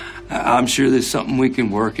 I'm sure there's something we can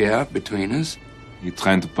work out between us. You're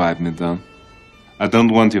trying to bribe me, Don? I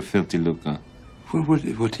don't want your filthy lucre.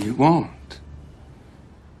 What do you want?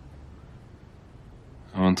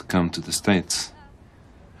 I want to come to the States.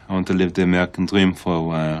 I want to live the American dream for a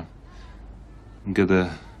while. Get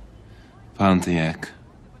a Pontiac.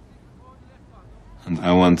 And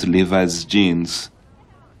I want Levi's jeans,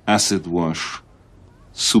 acid wash,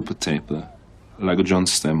 super taper, like John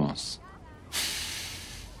Stamos.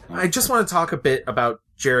 I just want to talk a bit about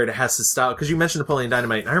Jared Hess's style, because you mentioned Napoleon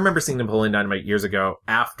Dynamite. I remember seeing Napoleon Dynamite years ago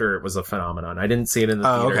after it was a phenomenon. I didn't see it in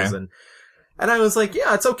the theaters. Okay. And I was like,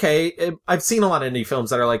 yeah, it's okay. I've seen a lot of indie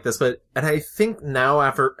films that are like this, and I think now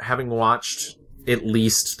after having watched at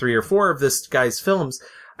least 3 or 4 of this guy's films,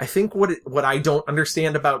 I think what I don't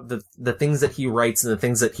understand about the things that he writes and the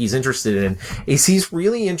things that he's interested in is he's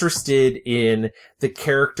really interested in the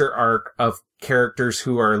character arc of characters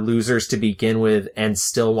who are losers to begin with and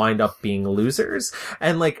still wind up being losers.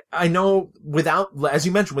 And like, I know as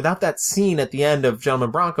you mentioned, without that scene at the end of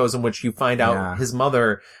Gentlemen Broncos in which you find out his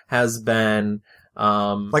mother has been,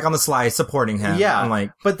 like on the sly supporting him. Yeah. And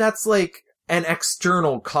like, but that's like an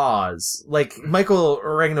external cause. Like Michael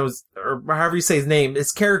Oregano's, or however you say his name,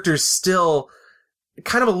 his character's still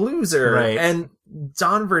kind of a loser. Right. And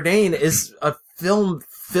Don Verdain is a film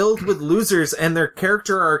filled with losers, and their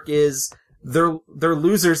character arc is they're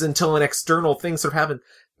losers until an external thing sort of happens.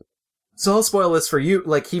 So I'll spoil this for you.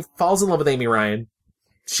 Like, he falls in love with Amy Ryan.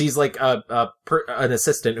 She's like an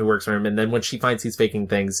assistant who works for him, and then when she finds he's faking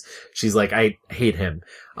things, she's like, I hate him.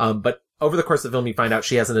 But over the course of the film, you find out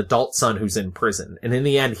she has an adult son who's in prison. And in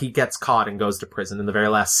the end, he gets caught and goes to prison. And the very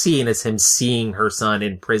last scene is him seeing her son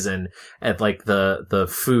in prison at like the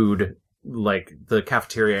food, like the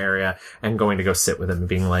cafeteria area, and going to go sit with him and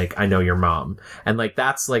being like, I know your mom. And like,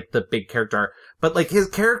 that's like the big character arc. But like, his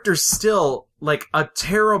character's still like a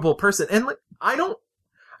terrible person. And like, I don't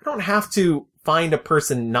have to find a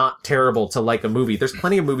person not terrible to like a movie. There's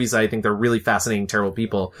plenty of movies that I think they're really fascinating, terrible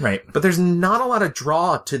people. Right. But there's not a lot of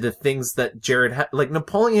draw to the things that Jared like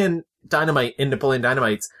Napoleon Dynamite in Napoleon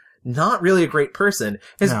Dynamite's not really a great person.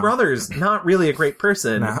 His brother's not really a great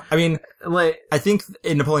person. No. I mean, like, I think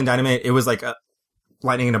in Napoleon Dynamite, it was like a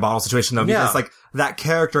lightning in a bottle situation though, because like that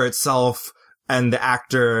character itself and the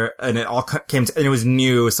actor and it all came to, and it was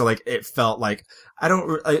new. So like, it felt like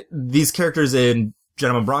these characters in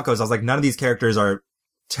Gentlemen Broncos, I was like, none of these characters are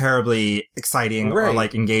terribly exciting or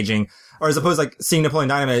like engaging. Or as opposed to like seeing Napoleon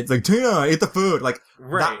Dynamite, it's like, Tina, eat the food. Like,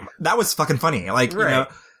 that was fucking funny. Like, you know.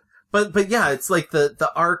 But yeah, it's like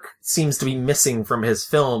the arc seems to be missing from his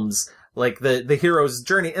films. Like the hero's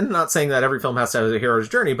journey, and I'm not saying that every film has to have a hero's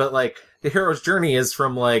journey, but like the hero's journey is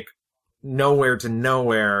from like nowhere to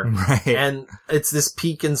nowhere. Right. And it's this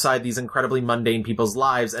peak inside these incredibly mundane people's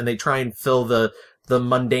lives, and they try and fill the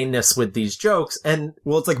mundaneness with these jokes, and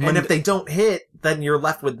it's like, and if they don't hit, then you're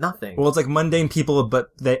left with nothing. Well, it's like mundane people, but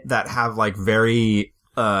that have like very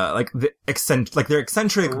they're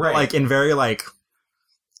eccentric, but like in very like,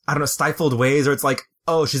 I don't know, stifled ways, or it's like,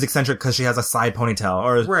 oh, she's eccentric because she has a side ponytail,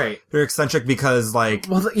 or they're eccentric because like,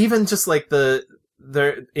 well, even just like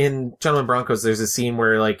in Gentlemen Broncos, there's a scene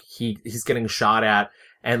where like he's getting shot at.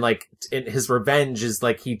 And like, his revenge is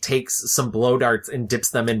like, he takes some blow darts and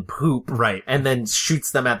dips them in poop. Right. And then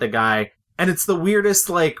shoots them at the guy. And it's the weirdest,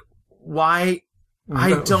 like, why,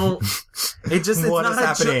 I don't, it just,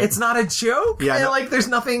 it's not a joke. Yeah. Like, there's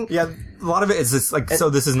nothing. Yeah. A lot of it is just like,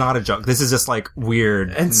 so this is not a joke. This is just like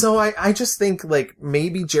weird. And so I just think like,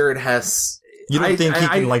 maybe Jared Hess, you don't think he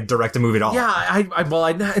can like direct a movie at all? Yeah,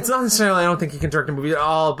 it's not necessarily I don't think he can direct a movie at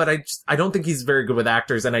all, but I don't think he's very good with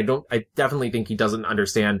actors, and I definitely think he doesn't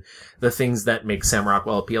understand the things that make Sam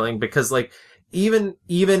Rockwell appealing, because like even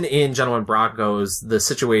in Gentlemen Broncos, the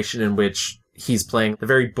situation in which he's playing the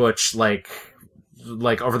very butch like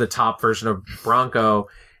over the top version of Bronco,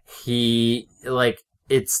 he like,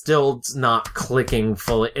 it's still not clicking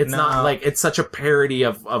fully. It's not like, it's such a parody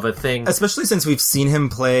of a thing. Especially since we've seen him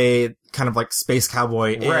play kind of like space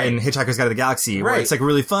cowboy in Hitchhiker's Guide to the Galaxy, where it's like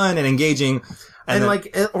really fun and engaging. And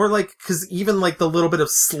like, or like, cause even like the little bit of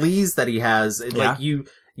sleaze that he has, like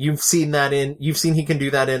you've seen he can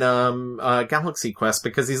do that in, Galaxy Quest,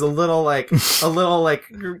 because he's a little like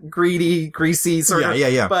greedy, greasy sort of.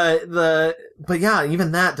 Yeah. But yeah,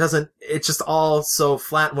 even that doesn't, it's just all so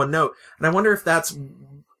flat in one note. And I wonder if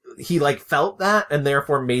he like felt that and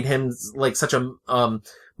therefore made him like such a,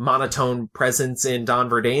 monotone presence in Don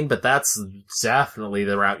Verdain, but that's definitely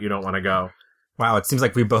the route you don't want to go. Wow, it seems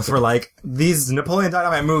like we both were like, these Napoleon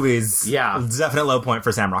Dynamite movies. Yeah. Definite low point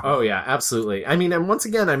for Sam Rockwell. Oh yeah, absolutely. I mean, and once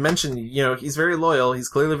again, I mentioned, he's very loyal. He's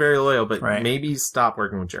clearly very loyal, but maybe stop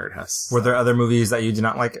working with Jared Hess. Were there other movies that you did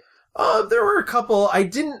not like? There were a couple.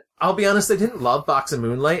 I'll be honest, I didn't love Box of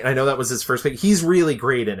Moonlight. I know that was his first pick. He's really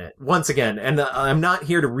great in it, once again. And I'm not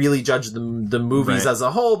here to really judge the movies as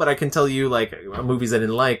a whole, but I can tell you, like, movies I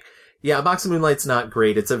didn't like. Yeah, Box of Moonlight's not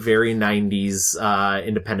great. It's a very 90s,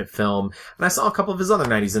 independent film. And I saw a couple of his other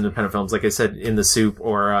 90s independent films, like I said, In the Soup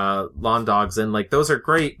or, Lawn Dogs, and like, those are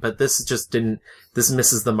great, but this just this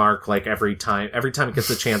misses the mark, like, every time it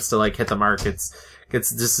gets a chance to, like, hit the mark, it's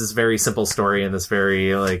just this very simple story and this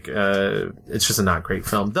very, like, it's just a not great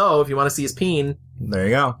film. Though, if you want to see his peen. There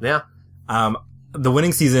you go. Yeah. The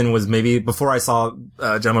winning season was maybe, before I saw,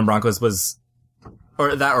 Gentlemen Broncos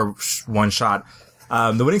or One Shot.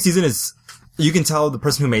 The winning season is, you can tell the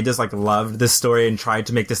person who made this, like, loved this story and tried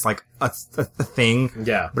to make this, like, a thing.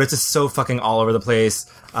 Yeah. But it's just so fucking all over the place.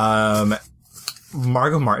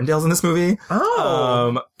 Margot Martindale's in this movie.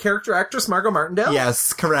 Oh, character actress Margot Martindale?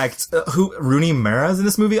 Yes, correct. Rooney Mara's in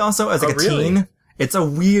this movie also as like a teen. It's a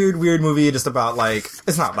weird movie just about like,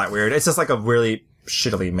 it's not that weird. It's just like a really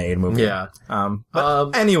shittily made movie. Yeah.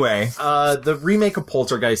 But anyway. The remake of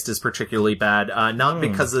Poltergeist is particularly bad. Not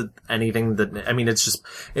because of anything that, I mean,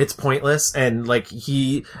 it's pointless. And like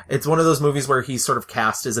it's one of those movies where he's sort of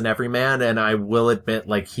cast as an everyman. And I will admit,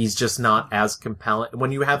 like, he's just not as compelling.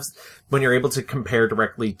 When you're able to compare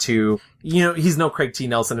directly to, he's no Craig T.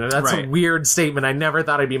 Nelson. And that's a weird statement I never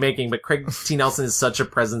thought I'd be making, but Craig T. Nelson is such a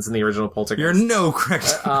presence in the original Poltergeist. You're no Craig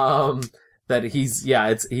T. That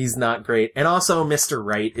he's not great. And also Mr.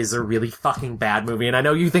 Right is a really fucking bad movie. And I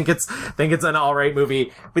know you think it's an alright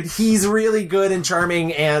movie, but he's really good and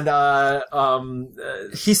charming and,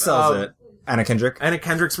 he sells it. Anna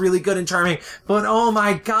Kendrick's really good and charming, but oh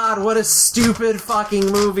my god, what a stupid fucking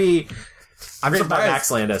movie. I'm surprised. By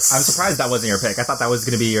Max Landis. I'm surprised that wasn't your pick. I thought that was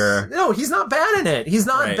going to be your... No, he's not bad in it. He's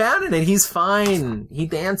not bad in it. He's fine. He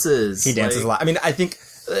dances. A lot. I mean, I think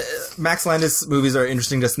Max Landis movies are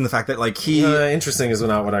interesting just in the fact that, like, interesting is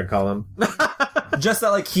not what I'd call him. Just that,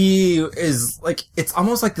 like, he is, like, it's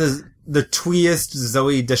almost like the tweest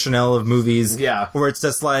Zooey Deschanel of movies. Yeah. Where it's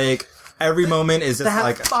just, like, every moment is just,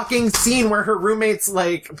 that fucking scene where her roommates,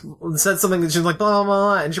 like, said something and she's like, blah, blah,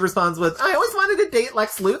 blah, and she responds with, I always wanted to date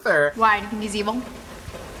Lex Luthor. Why? Do you think he's evil?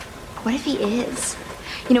 What if he is?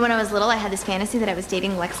 You know, when I was little, I had this fantasy that I was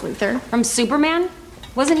dating Lex Luthor. From Superman?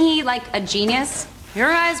 Wasn't he, like, a genius? Your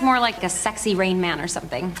guy's more like a sexy Rain Man or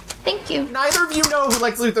something. Thank you. Neither of you know who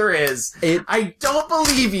Lex Luthor is. I don't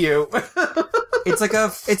believe you. I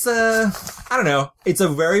don't know. It's a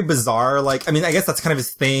very bizarre, like, I mean, I guess that's kind of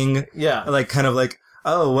his thing. Yeah. Like, kind of like,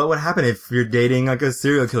 oh, what would happen if you're dating, like, a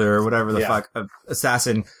serial killer or whatever the fuck,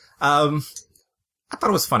 assassin. I thought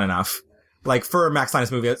it was fun enough. Like, for a Max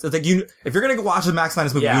Landis movie, it's like if you're gonna go watch a Max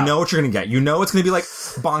Landis movie, you know what you're gonna get. You know it's gonna be like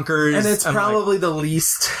bonkers. And it's probably the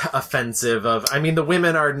least offensive of, I mean, the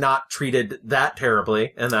women are not treated that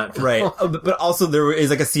terribly in that film. Right. But also there is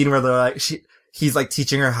like a scene where they're like, he's like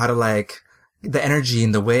teaching her how to like, the energy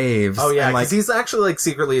and the waves. Oh yeah, because he's actually like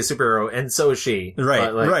secretly a superhero, and so is she. Right,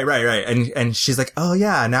 like, right. And she's like, oh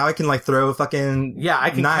yeah, now I can like throw fucking I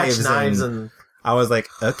can catch knives and I was like,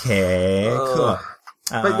 okay, cool.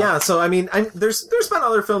 But yeah, so I mean, there's been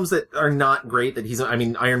other films that are not great that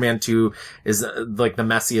Iron Man 2 is like the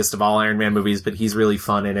messiest of all Iron Man movies, but he's really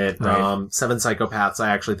fun in it. Right. Seven Psychopaths I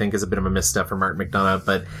actually think is a bit of a misstep for Martin McDonagh,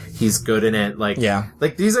 but he's good in it. Like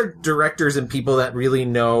these are directors and people that really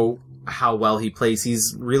know how well he plays.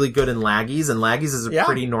 He's really good in Laggies, and Laggies is a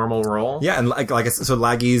pretty normal role. Yeah, and so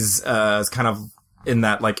Laggies is kind of in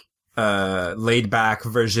that like laid back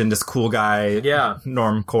version, this cool guy,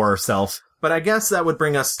 normcore self. But I guess that would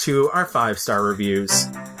bring us to our 5-star reviews.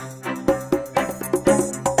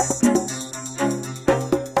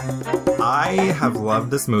 I have loved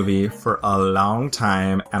this movie for a long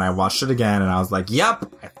time, and I watched it again, and I was like,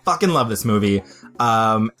 yep, I fucking love this movie.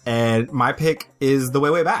 And my pick is The Way,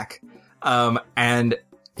 Way Back. And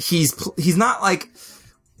he's not like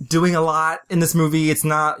doing a lot in this movie. It's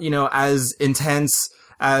not, as intense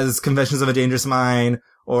as Confessions of a Dangerous Mind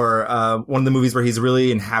or, one of the movies where he's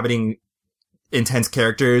really inhabiting intense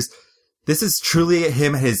characters. This is truly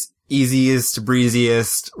him at his easiest,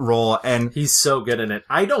 breeziest role, and he's so good in it.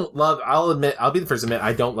 I'll be the first to admit,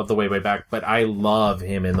 I don't love The Way, Way Back, but I love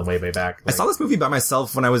him in The Way, Way Back. I saw this movie by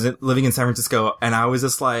myself when I was living in San Francisco, and I was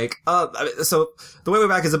just like, so The Way, Way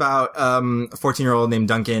Back is about a 14-year-old named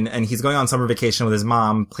Duncan, and he's going on summer vacation with his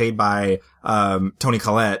mom, played by Toni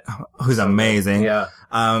Collette, who's amazing. Yeah.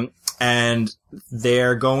 And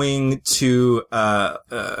they're going to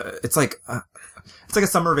it's like a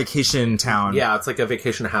summer vacation town. Yeah, it's like a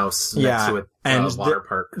vacation house next to a water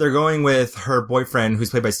park. They're going with her boyfriend,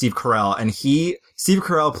 who's played by Steve Carell, and Steve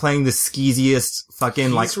Carell playing the skeeziest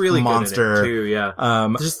fucking He's really monster. Good in it too, yeah.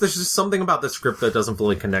 There's just something about the script that doesn't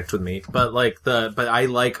fully connect with me, but I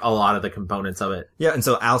like a lot of the components of it. Yeah, and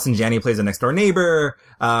so Allison Janney plays a next door neighbor,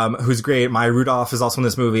 who's great. Maya Rudolph is also in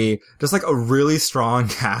this movie. Just like a really strong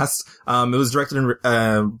cast. It was directed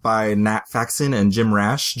by Nat Faxon and Jim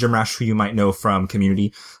Rash. Jim Rash, who you might know from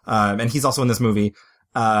Community. And he's also in this movie.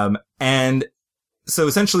 And so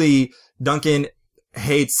essentially Duncan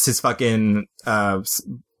hates his fucking,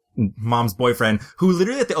 mom's boyfriend, who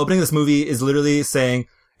literally at the opening of this movie is literally saying,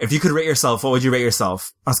 if you could rate yourself, what would you rate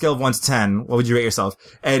yourself? On a scale of 1 to 10, what would you rate yourself?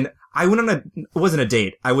 And I went on it wasn't a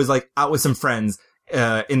date. I was like out with some friends,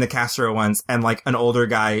 in the Castro once, and like an older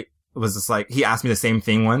guy was just like, he asked me the same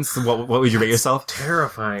thing once. What would you rate yourself?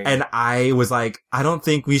 Terrifying. And I was like, I don't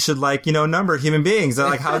think we should like, number human beings,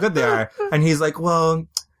 like how good they are. And he's like, well,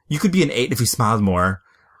 you could be an 8 if you smiled more.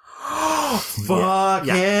 Fuck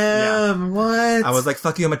him. What? I was like,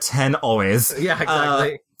 fuck you, I'm a 10 always. Yeah,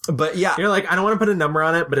 exactly. But yeah. You're like, I don't want to put a number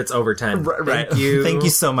on it, but it's over 10. Right. Thank you. Thank you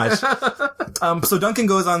so much. So Duncan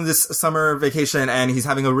goes on this summer vacation and he's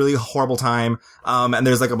having a really horrible time. And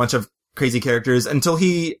there's like a bunch of crazy characters until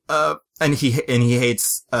he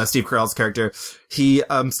hates, Steve Carell's character. He,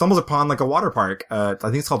 stumbles upon like a water park. I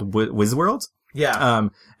think it's called Wiz World. Yeah.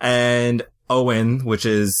 And Owen, which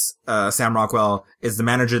is, Sam Rockwell, is the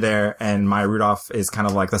manager there, and Maya Rudolph is kind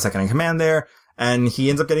of like the second in command there. And he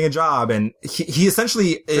ends up getting a job, and he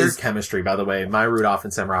essentially is... Their chemistry, by the way. Maya Rudolph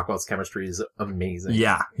and Sam Rockwell's chemistry is amazing.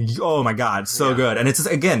 Yeah. Oh my god, so good. And it's,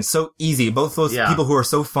 again, so easy. Both those people who are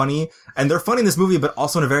so funny, and they're funny in this movie, but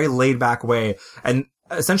also in a very laid-back way. And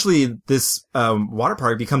essentially, this water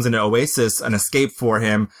park becomes an oasis, an escape for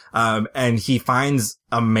him, and he finds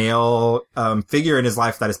a male figure in his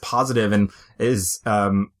life that is positive and is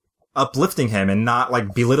uplifting him and not,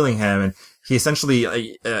 like, belittling him. And he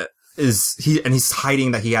essentially... he's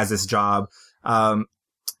hiding that he has this job.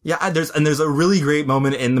 There's a really great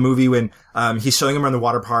moment in the movie when, he's showing him around the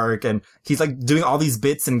water park and he's like doing all these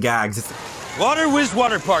bits and gags. Water Whiz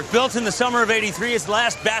Water Park, built in the summer of '83, is the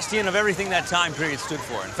last bastion of everything that time period stood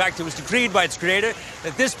for. In fact, it was decreed by its creator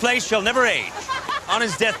that this place shall never age. On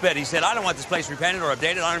his deathbed, he said, I don't want this place repainted or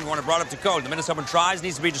updated. I don't even want it brought up to code. The minute someone tries, it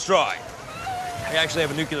needs to be destroyed. We actually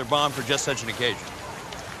have a nuclear bomb for just such an occasion.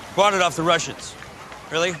 Bought it off the Russians.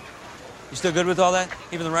 Really? You still good with all that?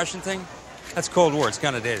 Even the Russian thing? That's Cold War. It's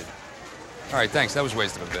kind of dated. All right, thanks. That was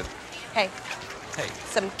wasted a bit. Hey. Hey.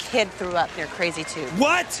 Some kid threw up near Crazy Tube.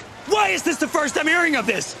 What? Why is this the first I'm hearing of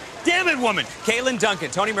this? Damn it, woman. Caitlin Duncan,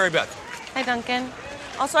 Tony Mary Beth. Hi, Duncan.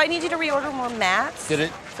 Also, I need you to reorder more mats. Did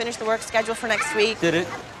it? Finish the work schedule for next week. Did it?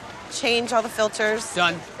 Change all the filters.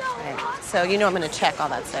 Done. Right. So you know I'm going to check all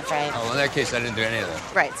that stuff, right? Oh, in that case, I didn't do any of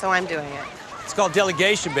that. Right, so I'm doing it. It's called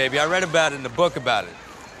delegation, baby. I read about it in the book about it.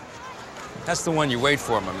 That's the one you wait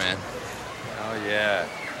for, my man. Oh, yeah.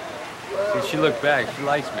 See, she looked back. She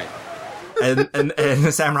likes me.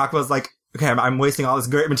 And Sam Rockwell's like, okay, I'm wasting all this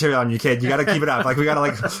great material on you, kid. You gotta keep it up. Like, we gotta,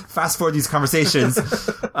 like, fast forward these conversations.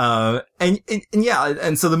 And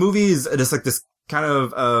so the movie is just, like, this kind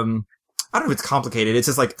of, I don't know if it's complicated. It's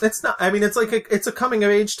just, like... It's not, I mean, it's like it's a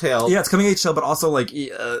coming-of-age tale. Yeah, it's coming-of-age tale, but also, like,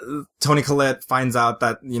 Toni Collette finds out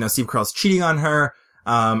that, Steve Carell's cheating on her,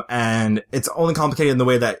 and it's only complicated in the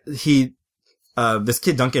way that this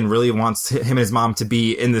kid Duncan really wants him and his mom to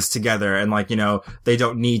be in this together, and like, they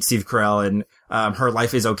don't need Steve Carell, and her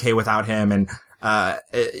life is okay without him, and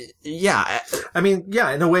yeah. I mean,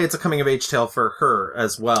 yeah, in a way it's a coming of age tale for her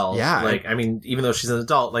as well. Yeah. Like, I mean, even though she's an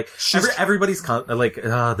adult, like, everybody's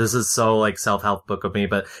this is so, like, self-help book of me,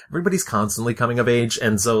 but everybody's constantly coming of age,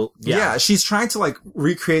 and so, yeah, she's trying to, like,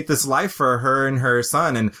 recreate this life for her and her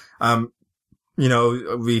son, and,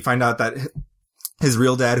 we find out that his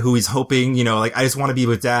real dad, who he's hoping, like, I just want to be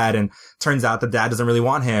with dad, and turns out that dad doesn't really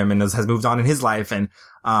want him and has moved on in his life. And,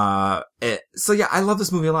 so yeah, I love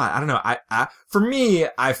this movie a lot. I don't know. For me,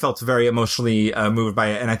 I felt very emotionally, moved by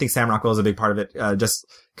it. And I think Sam Rockwell is a big part of it. Just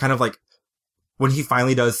kind of like when he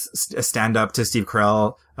finally does stand up to Steve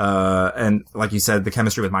Carell, and like you said, the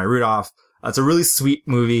chemistry with Maya Rudolph. It's a really sweet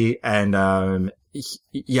movie. And,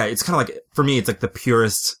 yeah, it's kind of like, for me, it's like the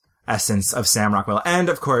purest essence of Sam Rockwell. And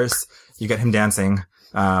of course, you get him dancing,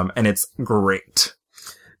 and it's great.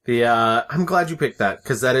 I'm glad you picked that,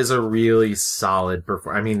 because that is a really solid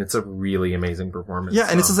performance. I mean, it's a really amazing performance. Yeah,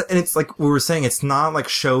 and it's like we were saying, it's not like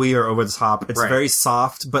showy or over the top. It's very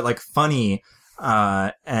soft, but like funny.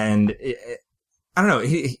 And I don't know.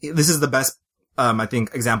 This is the best, I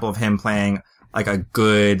think, example of him playing like a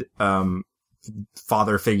good,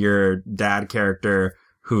 father figure, dad character.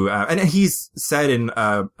 Who, and he's said in,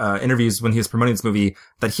 interviews when he was promoting this movie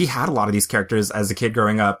that he had a lot of these characters as a kid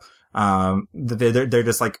growing up. They're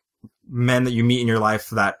just like men that you meet in your life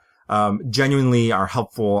that, genuinely are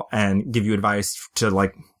helpful and give you advice to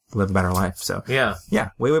like live a better life. So yeah,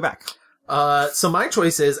 way back. So my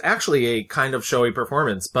choice is actually a kind of showy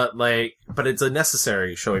performance, but it's a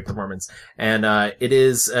necessary showy performance. And, it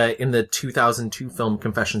is, in the 2002 film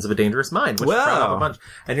Confessions of a Dangerous Mind, which brought up a bunch.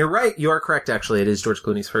 And you're right. You are correct. Actually, it is George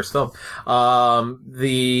Clooney's first film.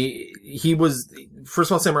 First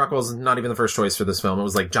of all, Sam Rockwell was not even the first choice for this film. It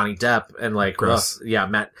was like Johnny Depp and like,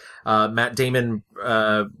 Matt Damon,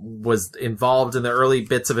 was involved in the early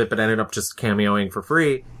bits of it, but ended up just cameoing for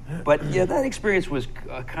free. But yeah, that experience was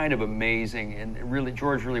kind of amazing, and really,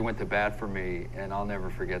 George really went to bat for me, and I'll never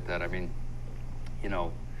forget that. I mean,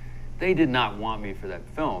 they did not want me for that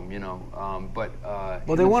film, but...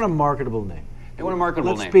 well, they want a marketable name. They want a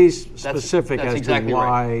marketable name. Let's be specific as to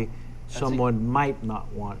why someone might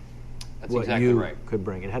not want what exactly you right. could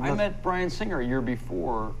bring. I met Bryan Singer a year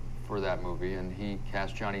before for that movie, and he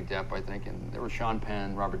cast Johnny Depp, I think, and there was Sean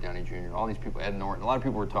Penn, Robert Downey Jr., all these people, Ed Norton. A lot of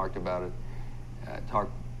people were talked about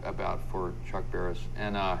for Chuck Barris.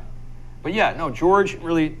 And but yeah, no, George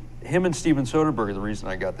really, him and Steven Soderbergh are the reason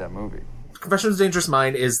I got that movie. Confessions of a Dangerous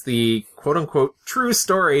Mind is the quote-unquote true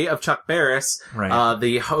story of Chuck Barris,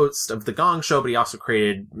 the host of The Gong Show, but he also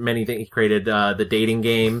created many things. He created The Dating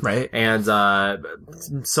Game, and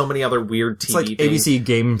so many other weird TV like things. ABC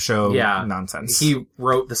game show nonsense. He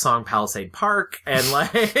wrote the song Palisade Park, and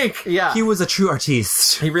he was a true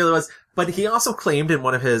artiste. He really was. But he also claimed in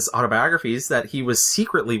one of his autobiographies that he was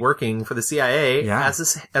secretly working for the CIA as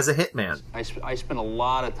a hitman. I spent a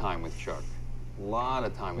lot of time with Chuck. A lot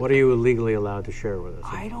of time with What are you legally allowed to share with us?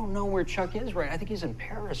 I don't know where Chuck is right. I think he's in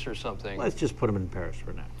Paris or something. Let's just put him in Paris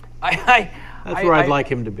for now. That's where I'd like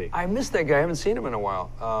him to be. I miss that guy. I haven't seen him in a while.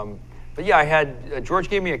 But yeah, I had George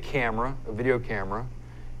gave me a camera, a video camera,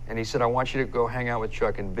 and he said, I want you to go hang out with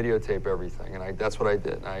Chuck and videotape everything. And that's what I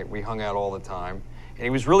did. We hung out all the time. And he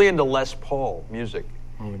was really into Les Paul music.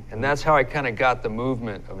 And that's how I kind of got the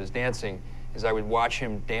movement of his dancing, is I would watch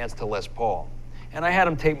him dance to Les Paul. And I had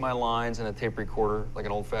him tape my lines in a tape recorder, like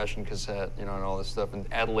an old-fashioned cassette, and all this stuff, and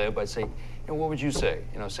ad-lib. I'd say, what would you say?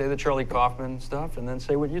 Say the Charlie Kaufman stuff, and then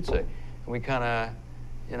say what you'd say. And we kind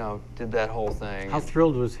of, did that whole thing. How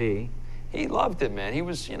thrilled was he? He loved it, man. He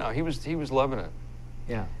was, he was loving it.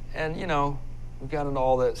 Yeah. And, we got into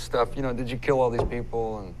all that stuff. Did you kill all these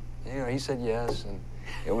people? And, he said yes, and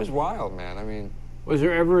it was wild, man. I mean... Was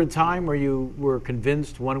there ever a time where you were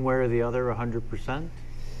convinced one way or the other 100%?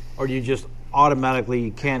 Or do you just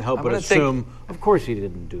automatically can't help but assume, of course he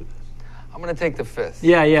didn't do this? I'm going to take the fifth.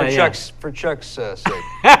 For Chuck's sake.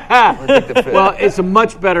 I'm going to take the fifth. Well, it's a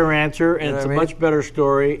much better answer, and it's a much better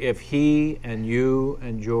story if he and you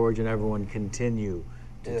and George and everyone continue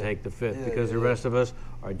to take the fifth, because the rest of us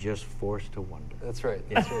are just forced to wonder. That's right.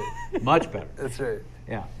 That's right. Much better. That's right.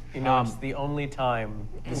 Yeah. It's the only time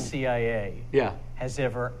the CIA has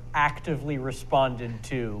ever actively responded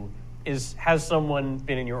to has someone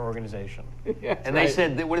been in your organization? And they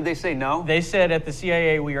said, what did they say, no? They said at the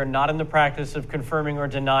CIA, we are not in the practice of confirming or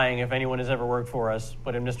denying if anyone has ever worked for us,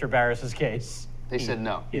 but in Mr. Barris's case... They said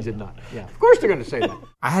no. He did not. Yeah. Of course they're going to say that.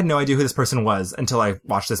 I had no idea who this person was until I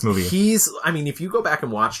watched this movie. If you go back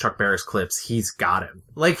and watch Chuck Barris clips, he's got him.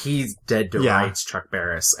 He's dead to rights Chuck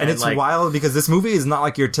Barris. And it's wild because this movie is not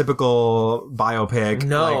like your typical biopic,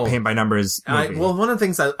 paint by numbers movie. One of the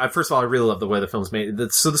things first of all, I really love the way the film's made.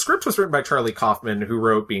 So the script was written by Charlie Kaufman, who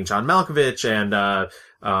wrote Being John Malkovich and,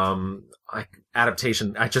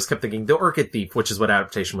 adaptation. I just kept thinking The Orchid Thief, which is what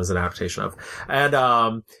adaptation was an adaptation of.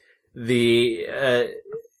 And,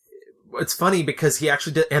 it's funny because he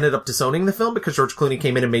actually ended up disowning the film because George Clooney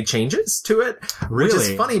came in and made changes to it. Really? Which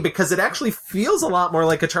is funny because it actually feels a lot more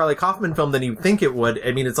like a Charlie Kaufman film than you'd think it would.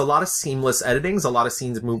 I mean, it's a lot of seamless editings. A lot of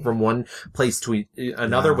scenes move from one place to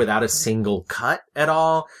another without a single cut at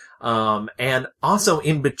all. And also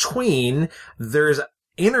in between, there's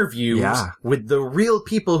interviews with the real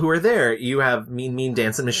people who are there. You have Mean Gene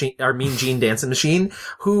Dancing Machine,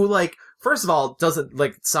 who first of all,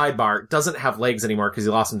 doesn't have legs anymore because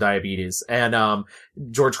he lost some diabetes. And,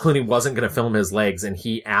 George Clooney wasn't going to film his legs and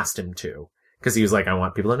he asked him to. Cause he was like, I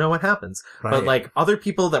want people to know what happens. Right. But other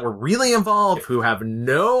people that were really involved who have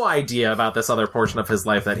no idea about this other portion of his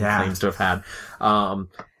life that he claims to have had.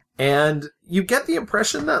 And you get the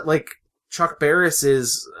impression that Chuck Barris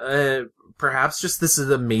is, perhaps just this is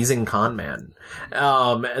an amazing con man.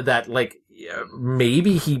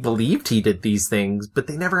 Maybe he believed he did these things, but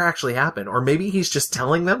they never actually happened. Or maybe he's just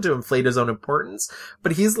telling them to inflate his own importance,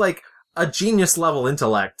 but he's a genius level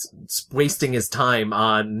intellect wasting his time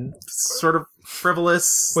on sort of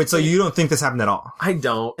frivolous. Wait, so you don't think this happened at all? I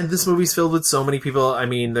don't. And this movie's filled with so many people. I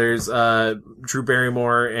mean, there's Drew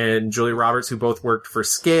Barrymore and Julia Roberts, who both worked for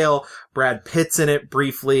Scale. Brad Pitt's in it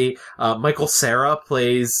briefly. Michael Cera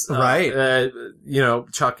plays Chuck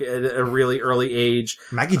at a really early age.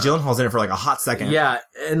 Maggie Gyllenhaal's in it for a hot second. Yeah,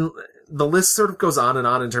 and the list sort of goes on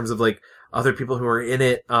in terms of other people who are in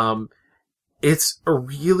it. It's a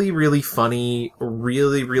really, really funny,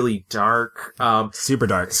 really, really dark. Super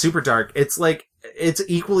dark. Super dark. It's it's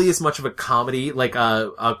equally as much of a comedy,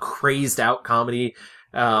 a crazed out comedy,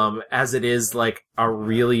 as it is a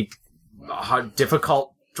really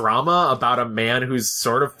difficult drama about a man who's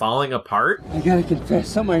sort of falling apart. I gotta confess,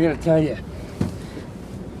 something I gotta tell you.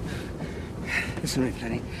 Listen,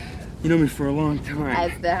 Penny. You know me for a long time.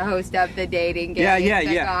 As the host of the dating game,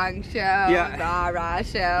 the Gong Show, rah-rah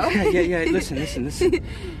show. Yeah. Listen.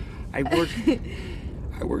 I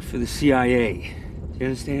worked for the CIA. Do you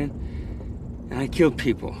understand? And I killed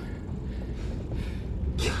people.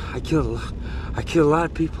 I killed a lot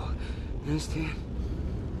of people. You understand?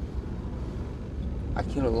 I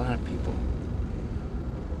killed a lot of people.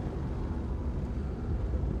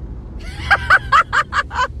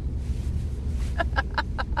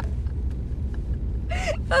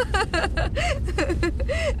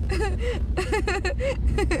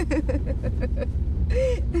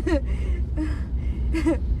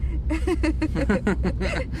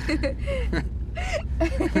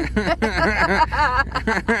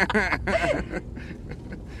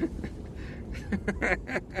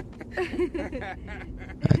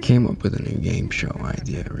 I came up with a new game show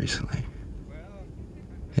idea recently.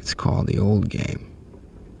 It's called The Old Game.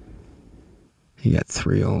 You got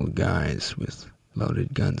 3 old guys with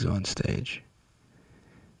loaded guns on stage.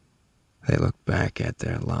 They look back at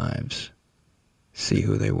their lives, see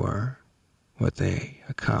who they were, what they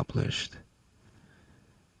accomplished,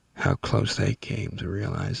 how close they came to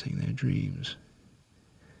realizing their dreams.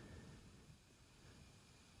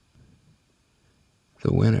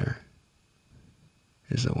 The winner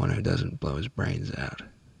is the one who doesn't blow his brains out.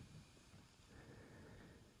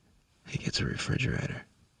 He gets a refrigerator.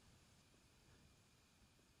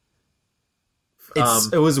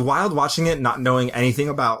 It was wild watching it, not knowing anything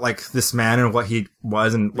about like this man and what he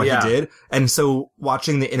was and what he did. And so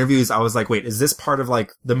watching the interviews, I was like, wait, is this part of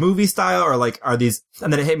like the movie style or like are these?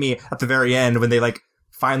 And then it hit me at the very end when they like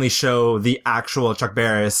finally show the actual Chuck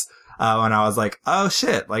Barris. And I was like, oh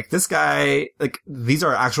shit, like this guy, like these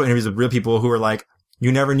are actual interviews with real people who were like,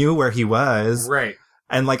 you never knew where he was. Right.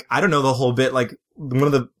 And like, I don't know the whole bit. Like one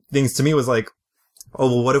of the things to me was like, oh,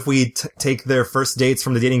 well, what if we take their first dates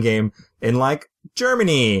from the dating game in like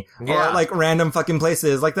Germany or like random fucking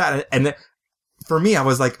places like that? And for me, I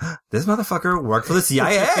was like, this motherfucker worked for the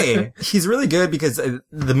CIA. He's really good because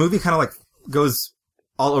the movie kind of like goes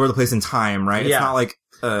all over the place in time, right? It's not like,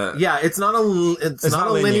 it's not a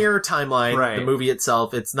linear timeline. Right. The movie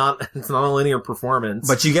itself, it's not a linear performance.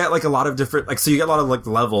 But you get like a lot of different, like, so you get a lot of like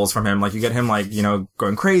levels from him. Like you get him like, you know,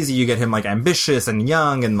 going crazy. You get him like ambitious and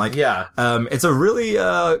young and like, it's a really,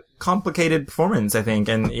 complicated performance, I think.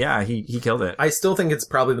 And he killed it. I still think it's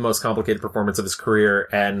probably the most complicated performance of his career.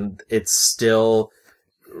 And it's still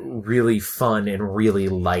really fun and really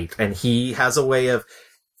light. And he has a way of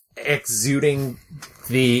exuding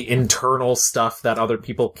the internal stuff that other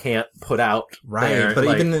people can't put out. Right. There. But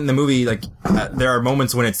like, even in the movie, like, there are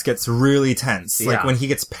moments when it gets really tense. Like when he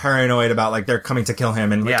gets paranoid about like they're coming to kill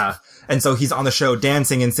him and like, and so he's on the show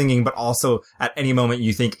dancing and singing, but also at any moment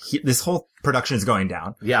you think this whole production is going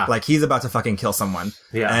down. Yeah. Like he's about to fucking kill someone.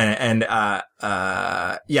 Yeah.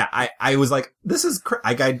 I was like, this is,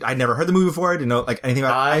 I never heard the movie before. I didn't know like anything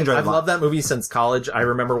about it. I enjoyed it. I've loved that movie since college. I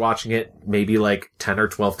remember watching it maybe like 10 or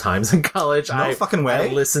 12 times in college. No fucking way. I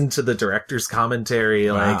listened to the director's commentary,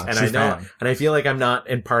 like, and I know, and I feel like I'm not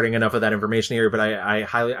imparting enough of that information here, but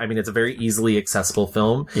I mean, it's a very easily accessible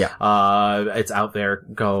film. Yeah. It's out there.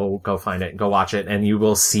 Go find it. Go watch it. And you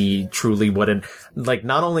will see truly like,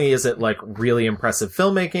 not only is it like really impressive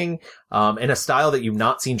filmmaking, in a style that you've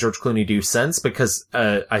not seen George Clooney do since, because,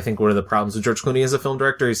 I think one of the problems with George Clooney as a film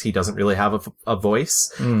director is he doesn't really have a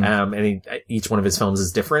voice. And each one of his films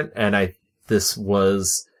is different. And this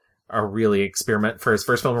was a really for his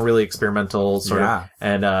first film, a really experimental sort of,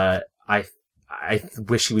 and, I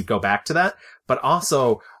wish he would go back to that, but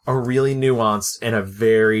also a really nuanced and a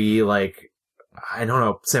very like, I don't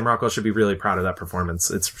know, Sam Rockwell should be really proud of that performance.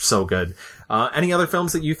 It's so good. Any other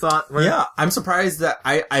films that you thought were... Yeah, I'm surprised that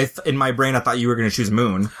I in my brain, I thought you were going to choose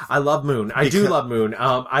Moon. I love Moon. I do love Moon.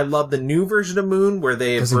 I love the new version of Moon where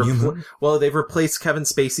they've replaced Kevin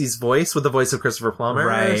Spacey's voice with the voice of Christopher Plummer.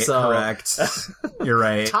 Right, correct. You're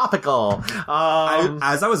right. Topical.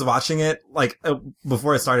 As I was watching it, like,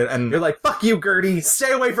 before I started, and... You're like, fuck you, Gertie!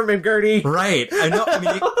 Stay away from him, Gertie! Right. I know, I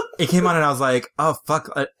mean, it came on and I was like, oh, fuck,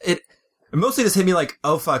 it mostly just hit me like,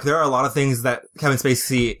 oh fuck, there are a lot of things that Kevin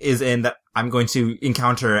Spacey is in that I'm going to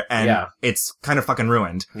encounter and it's kind of fucking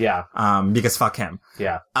ruined. Yeah. Because fuck him.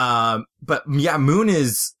 Yeah. But yeah, Moon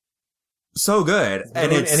is so good.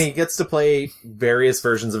 And he gets to play various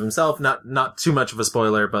versions of himself. Not too much of a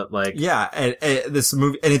spoiler, but like. Yeah. And this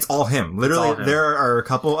movie, and it's all him. Literally, all him. There are a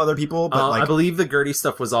couple other people, but like. I believe the Gertie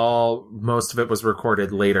stuff was most of it was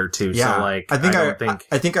recorded later too. Yeah. So like, I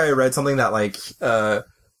think I read something that like,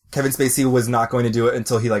 Kevin Spacey was not going to do it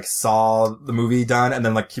until he like saw the movie done, and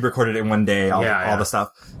then like he recorded it in one day, all the stuff.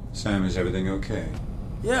 Sam, is everything okay?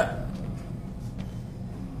 Yeah.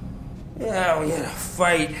 Yeah, we had a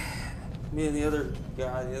fight. Me and the other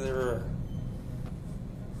guy,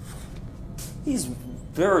 he's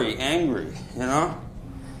very angry, you know?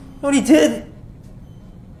 What he did?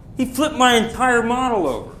 He flipped my entire model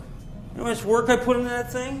over. You know how much work I put into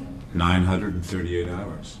that thing? 938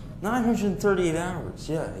 hours. 938 hours,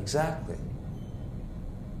 yeah, exactly.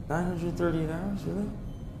 938 hours, really?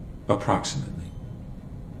 Approximately.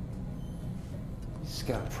 He's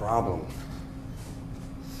got a problem.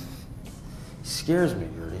 He scares me,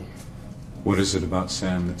 Gertie. What is it about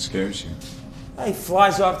Sam that scares you? He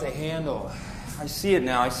flies off the handle. I see it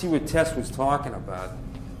now. I see what Tess was talking about.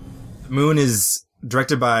 Moon is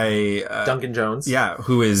directed by Duncan Jones. Yeah,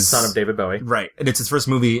 who is son of David Bowie. Right, and it's his first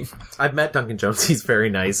movie. I've met Duncan Jones. He's very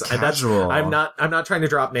nice. Casual. I'm not trying to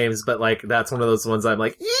drop names, but like that's one of those ones I'm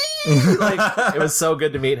like, like it was so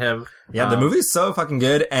good to meet him. Yeah, the movie's so fucking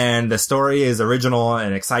good, and the story is original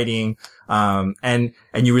and exciting. And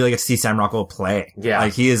you really get to see Sam Rockwell play. Yeah,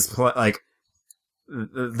 like he is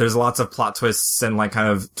there's lots of plot twists and like kind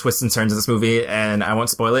of twists and turns in this movie, and I won't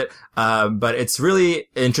spoil it. But it's really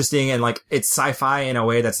interesting, and like it's sci-fi in a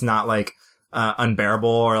way that's not like unbearable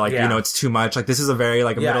or like it's too much. Like this is a very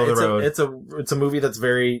like middle of the road. It's a movie that's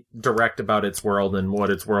very direct about its world and what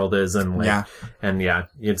its world is, and like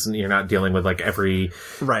you're not dealing with like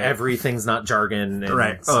everything's not jargon and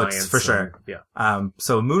right. science. It's for sure. Yeah.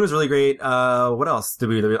 So Moon was really great. What else did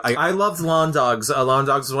we? I loved Lawn Dogs. Lawn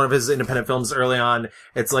Dogs was one of his independent films early on.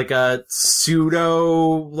 It's like a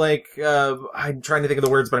pseudo I'm trying to think of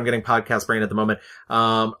the words, but I'm getting podcast brain at the moment.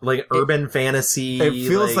 Like urban fantasy. It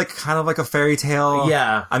feels like kind of like a fairy tale.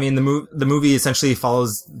 Yeah. I mean, the movie essentially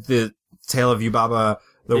follows the tale of Yubaba,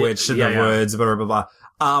 the witch in the woods, blah, blah, blah,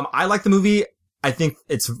 blah. I like the movie. I think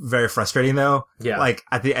it's very frustrating though. Yeah. Like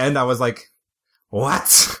at the end, I was like,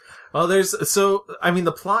 what? Well,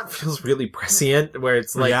 the plot feels really prescient, where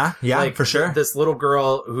it's like, like, for sure. This little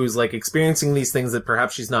girl who's like experiencing these things that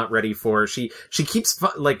perhaps she's not ready for. She keeps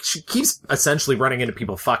essentially running into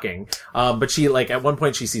people fucking. But she like at one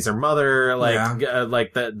point she sees her mother,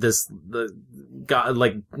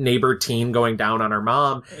 neighbor teen going down on her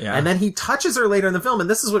mom. Yeah. And then he touches her later in the film. And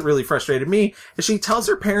this is what really frustrated me is she tells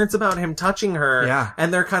her parents about him touching her. Yeah.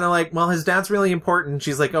 And they're kind of like, well, his dad's really important.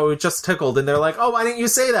 She's like, oh, it just tickled. And they're like, oh, why didn't you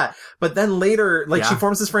say that? But then later, she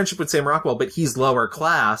forms this friendship with Sam Rockwell, but he's lower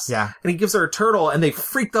class. Yeah. And he gives her a turtle and they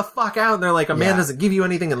freak the fuck out. And they're like, a man doesn't give you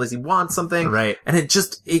anything unless he wants something. Right. And it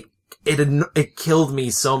just, it killed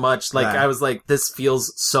me so much. Like, I was like, this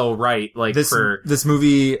feels so right. Like, this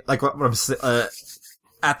movie, like, what I'm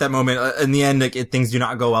at that moment, in the end, things do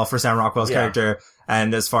not go well for Sam Rockwell's character.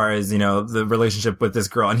 And as far as, the relationship with this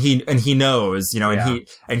girl, and he knows,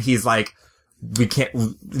 and he's like, it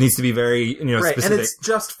needs to be very, right. specific. And it's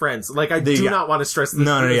just friends. Like, I do not want to stress this.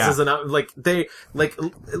 This isn't,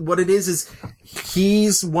 what it is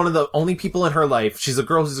he's one of the only people in her life. She's a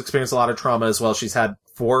girl who's experienced a lot of trauma as well. She's had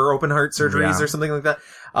 4 open heart surgeries or something like that.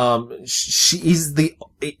 He's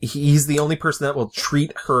the only person that will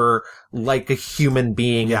treat her like a human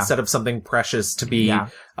being instead of something precious to be.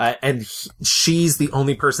 And she's the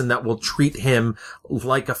only person that will treat him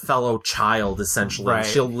like a fellow child, essentially. Right.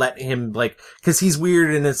 She'll let him, cause he's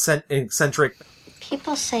weird and eccentric.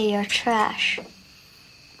 People say you're trash.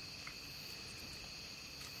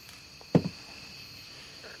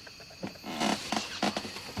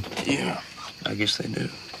 Yeah, I guess they do.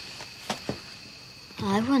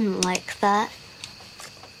 I wouldn't like that.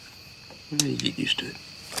 You get used to it.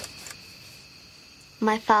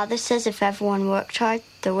 My father says if everyone worked hard,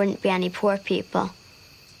 there wouldn't be any poor people.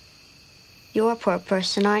 You're a poor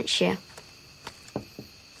person, aren't you?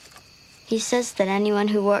 He says that anyone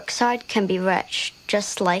who works hard can be rich,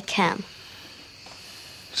 just like him.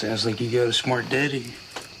 Sounds like you got a smart daddy.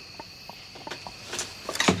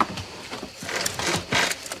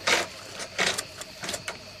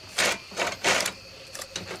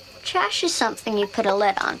 Trash is something you put a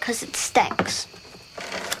lid on because it stinks.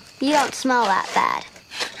 You don't smell that bad.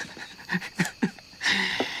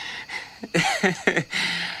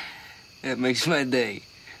 That makes my day.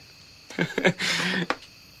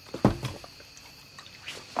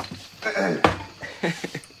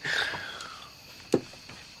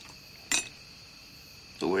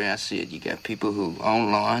 The way I see it, you got people who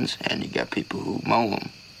own lawns and you got people who mow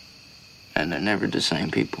them. And they're never the same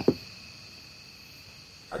people.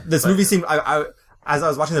 This movie seemed, as I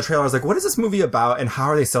was watching the trailer, I was like, what is this movie about and how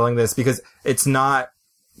are they selling this? Because it's not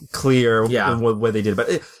clear what they did, but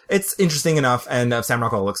it's interesting enough, and Sam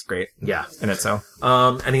Rockwell looks great in it, so.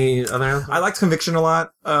 Any other? I liked Conviction a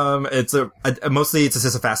lot. It's mostly it's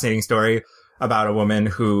just a fascinating story about a woman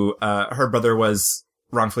who, her brother was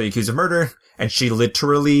wrongfully accused of murder, and she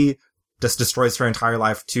literally just destroys her entire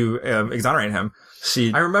life to exonerate him.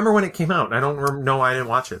 I remember when it came out. I don't know why I didn't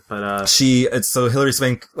watch it, but so Hilary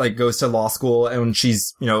Swank goes to law school, and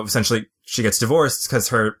she's essentially she gets divorced because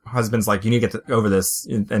her husband's like, you need to get over this.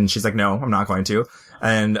 And she's like, no, I'm not going to.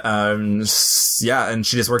 And, and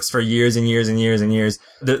she just works for years and years and years and years.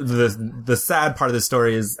 The sad part of the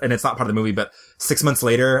story is, and it's not part of the movie, but 6 months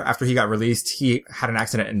later, after he got released, he had an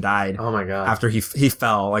accident and died. Oh my God. After he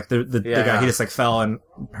fell, like the guy, he just like fell and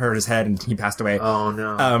hurt his head and he passed away. Oh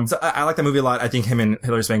no. So I like that movie a lot. I think him and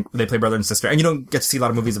Hilary Swank, they play brother and sister, and you don't get to see a lot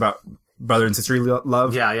of movies about brother and sister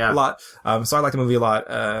love. Yeah. A lot. So I like the movie a lot.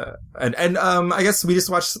 And I guess we just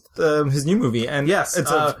watched his new movie, and yes. It's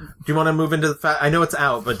do you want to move into the I know it's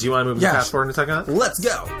out, but do you want to move into fast forward and talk about it? Let's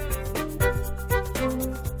go.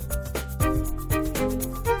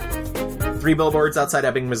 3 Billboards Outside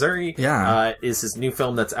Ebbing, Missouri. Is his new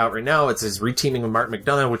film that's out right now. It's his reteaming with Martin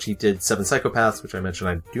McDonagh, which he did 7 Psychopaths, which I mentioned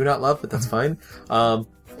I do not love, but that's fine.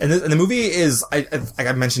 And the movie is, like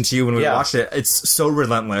I mentioned to you when we watched it, it's so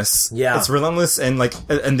relentless. Yeah. It's relentless, and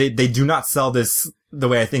they do not sell this the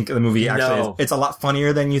way I think the movie actually is. It's a lot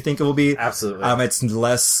funnier than you think it will be. Absolutely. It's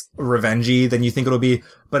less revengey than you think it'll be,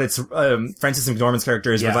 but it's, Frances McDormand's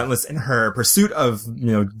character is relentless in her pursuit of,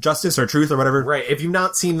 justice or truth or whatever. Right. If you've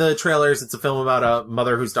not seen the trailers, it's a film about a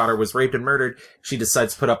mother whose daughter was raped and murdered. She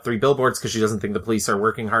decides to put up 3 billboards because she doesn't think the police are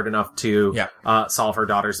working hard enough to, solve her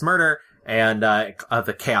daughter's murder. And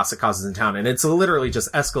the chaos it causes in town, and it's literally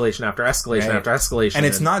just escalation after escalation after escalation. And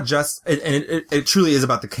it's not just, it truly is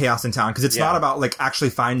about the chaos in town, because it's not about like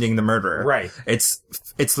actually finding the murderer. Right.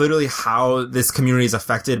 It's literally how this community is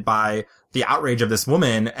affected by the outrage of this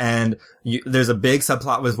woman, and there's a big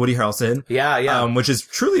subplot with Woody Harrelson. Which is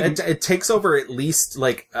truly... It takes over at least,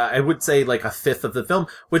 I would say, a fifth of the film,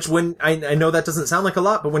 which when, I know that doesn't sound like a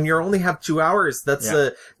lot, but when you only have 2 hours, that's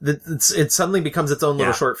it suddenly becomes its own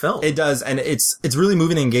little short film. It does, and it's really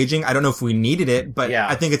moving and engaging. I don't know if we needed it, but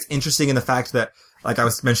I think it's interesting in the fact that, like I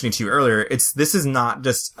was mentioning to you earlier, this is not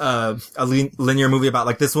just a linear movie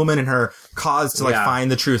about, this woman and her cause to, find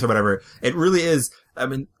the truth or whatever. It really is... I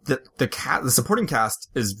mean, the supporting cast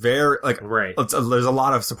is very, there's a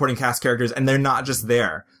lot of supporting cast characters, and they're not just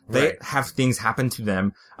there. They have things happen to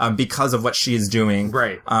them, because of what she is doing.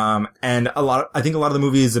 Right. And I think a lot of the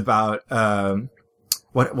movie is about,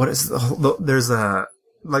 what is there's the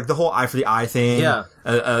whole eye for the eye thing. Yeah.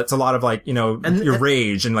 It's a lot of your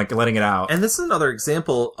rage and letting it out. And this is another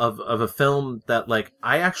example of a film that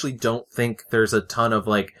I actually don't think there's a ton of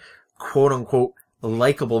quote unquote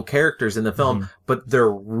likable characters in the film, but they're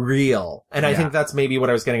real. And I think that's maybe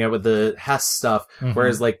what I was getting at with the Hess stuff,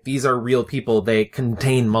 whereas these are real people, they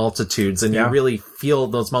contain multitudes, and you really feel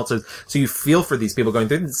those multitudes. So you feel for these people going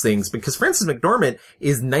through these things, because Frances McDormand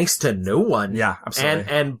is nice to no one. Yeah,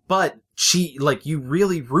 absolutely. But she, you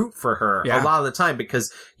really root for her a lot of the time,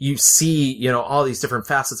 because you see, all these different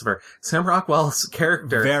facets of her. Sam Rockwell's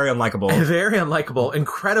character. Very unlikable.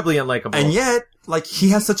 Incredibly unlikable. And yet, he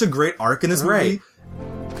has such a great arc in this movie. Right.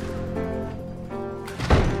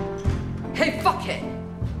 Hey, fuckhead!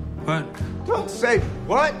 What? Don't say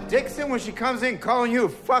what, Dixon, when she comes in calling you a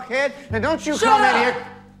fuckhead. And don't you Shut come up! in here.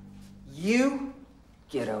 You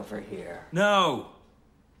get over here. No.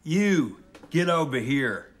 You get over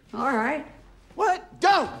here. All right. What?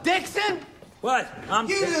 Don't, Dixon! What?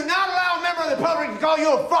 You do not allow a member of the public to call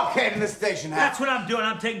you a fuckhead in this station house. That's what I'm doing.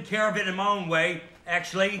 I'm taking care of it in my own way,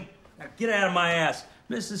 actually. Now get out of my ass.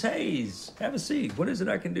 Mrs. Hayes, have a seat. What is it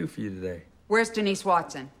I can do for you today? Where's Denise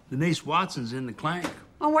Watson? Denise Watson's in the clank.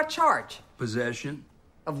 On what charge? Possession.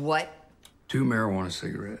 Of what? 2 marijuana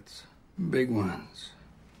cigarettes. Big ones.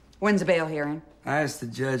 When's the bail hearing? I asked the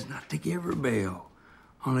judge not to give her bail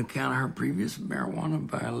on account of her previous marijuana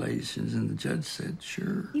violations, and the judge said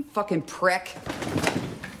sure. You fucking prick.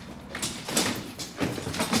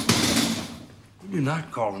 You do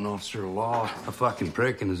not call an officer of law a fucking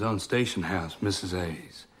prick in his own station house, Mrs.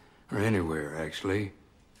 Hayes. Or anywhere, actually.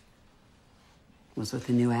 What's with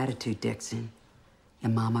the new attitude, Dixon?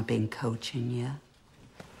 Your mama been coaching you?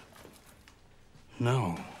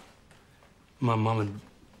 No. My mama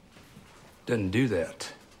doesn't do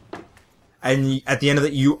that. And at the end of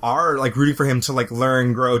it, you are rooting for him to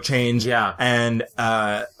learn, grow, change, and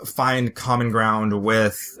find common ground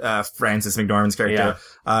with Frances McDormand's character.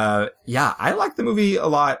 I like the movie a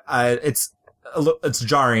lot. It's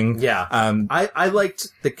jarring. Yeah. I liked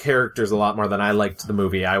the characters a lot more than I liked the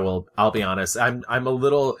movie. I'll be honest. I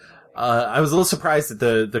was a little surprised at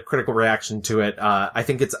the critical reaction to it. I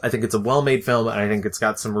think it's a well-made film, and I think it's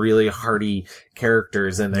got some really hearty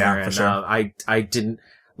characters in there. Yeah, for and sure. I didn't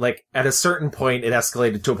like, at a certain point, it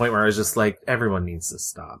escalated to a point where I was just like, everyone needs to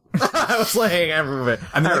stop. I was like, everybody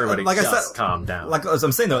like just I said, calm down. Like, as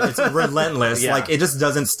I'm saying though, it's relentless. Yeah. Like, it just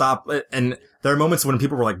doesn't stop. And there are moments when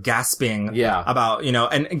people were like gasping about,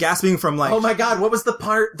 and gasping from like, oh my God, what was the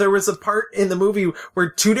part? There was a part in the movie where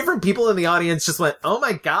two different people in the audience just went, oh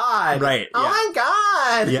my God. Right. Oh my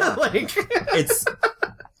God. Yeah. Like, it's,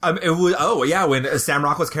 it was, when Sam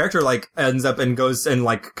Rockwell's character, like, ends up and goes and,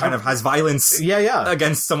 like, kind of has violence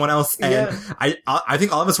against someone else. And I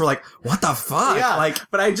think all of us were like, what the fuck? Yeah. Like,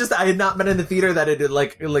 but I had not been in the theater that it had,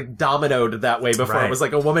 like dominoed that way before. Right. It was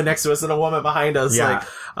like a woman next to us and a woman behind us. Yeah. Like,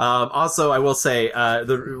 also, I will say,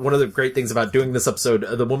 one of the great things about doing this episode,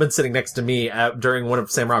 the woman sitting next to me during one of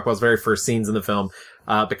Sam Rockwell's very first scenes in the film,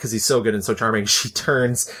 because he's so good and so charming, she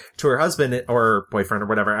turns to her husband or boyfriend or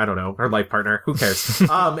whatever, I don't know, her life partner, who cares?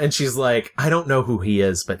 And she's like, I don't know who he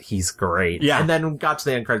is, but he's great. Yeah. And then got to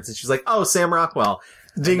the end credits and she's like, oh, Sam Rockwell.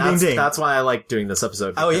 Ding, ding, ding. That's why I like doing this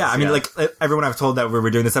episode. Because, I mean, like, everyone I've told that we were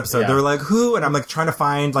doing this episode, they were like, who? And I'm like, trying to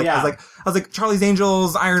find, like, I was like, Charlie's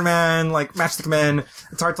Angels, Iron Man, like, Matchstick Men.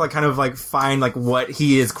 It's hard to, like, kind of, like, find, like, what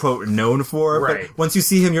he is, quote, known for. Right. But once you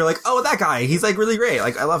see him, you're like, oh, that guy. He's, like, really great.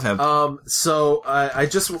 Like, I love him. So, I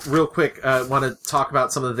just real quick, want to talk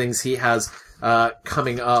about some of the things he has,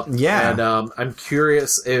 coming up. Yeah. And, I'm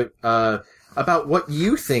curious if, about what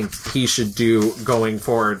you think he should do going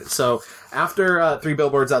forward. So, after 3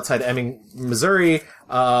 Billboards Outside Ebbing, Missouri,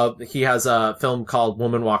 he has a film called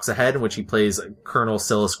Woman Walks Ahead, in which he plays Colonel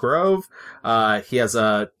Silas Grove. He has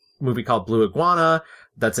a movie called Blue Iguana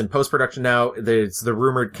that's in post-production now. There's the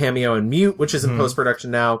rumored cameo in Mute, which is in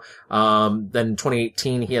post-production now. Then in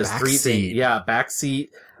 2018, he has Backseat.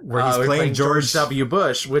 Where he's playing George W.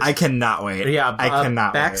 Bush, which I cannot wait. Yeah, I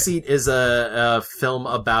cannot Backseat is a film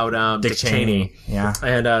about Dick Cheney. Yeah.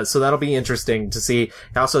 And so that'll be interesting to see.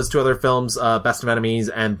 He also has 2 other films, Best of Enemies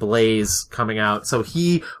and Blaze, coming out. So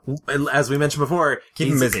he, as we mentioned before, keep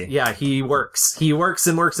him busy. Yeah, he works. He works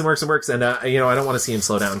and works and works and works. And I don't want to see him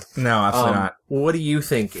slow down. No, absolutely not. What do you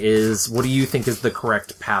think is the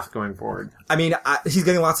correct path going forward? I mean, he's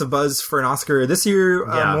getting lots of buzz for an Oscar this year,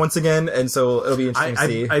 once again, and so it'll be interesting to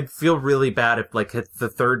see. I feel really bad if, like, the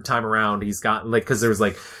third time around he's gotten, like, cause there was,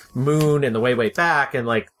 like, Moon and The Way, Way Back, and,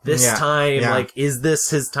 like, this time, like, is this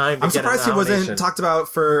his time to I'm get surprised he wasn't talked about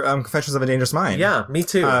for, Confessions of a Dangerous Mind. Yeah, me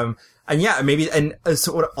too. And yeah, maybe, and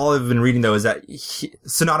so what all I've been reading though is that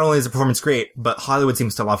so not only is the performance great, but Hollywood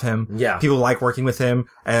seems to love him. Yeah. People like working with him,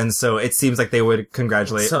 and so it seems like they would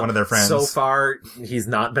congratulate one of their friends. So far, he's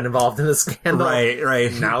not been involved in a scandal.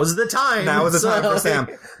 Right. Now's the time. Now's the time for Sam.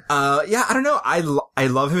 Yeah, I don't know. I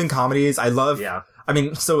love him in comedies. I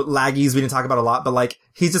mean, so Laggies, we didn't talk about a lot, but like,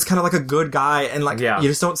 he's just kind of like a good guy, and like, you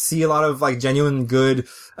just don't see a lot of like genuine good,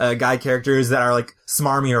 guy characters that are like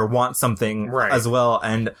smarmy or want something as well,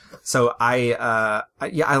 and so I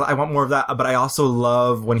want more of that, but I also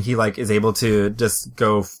love when he like is able to just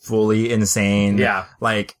go fully insane. Yeah.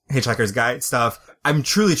 Like Hitchhiker's Guide stuff. I'm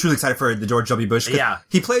truly, truly excited for the George W. Bush. Yeah.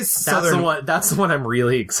 He plays Southern. That's the one I'm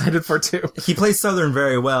really excited for too. He plays Southern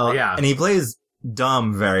very well. Yeah. And he plays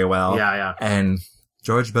dumb very well. Yeah. And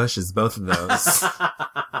George Bush is both of those.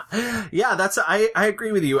 Yeah, I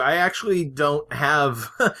agree with you. I actually don't have,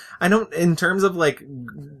 in terms of like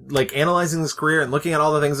analyzing his career and looking at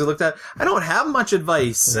all the things we looked at, I don't have much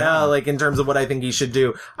advice, like in terms of what I think he should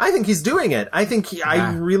do. I think he's doing it. I think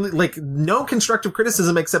I really, like, no constructive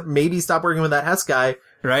criticism except maybe stop working with that Hess guy.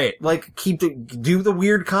 Right. Like, do the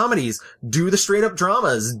weird comedies, do the straight up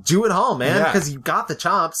dramas, do it all, man, because you got the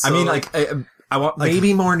chops. So, I mean, like I want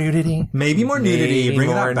maybe more nudity. Maybe more nudity. Bring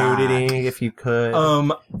more that back. nudity if you could.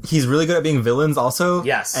 He's really good at being villains also.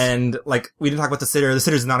 Yes. And like, we didn't talk about The Sitter. The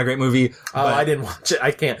Sitter's not a great movie. Oh, I didn't watch it.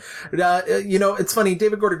 I can't. It's funny.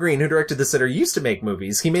 David Gordon Green, who directed The Sitter, used to make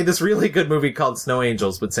movies. He made this really good movie called Snow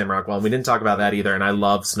Angels with Sam Rockwell. And we didn't talk about that either. And I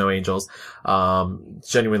love Snow Angels.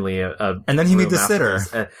 Genuinely and then he made The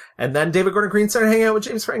Sitter. And then David Gordon Green started hanging out with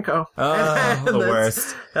James Franco. Oh, the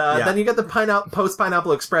worst. Then you got the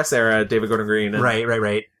post-Pineapple Express era David Gordon Green.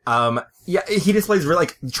 Right. Yeah, he just plays really,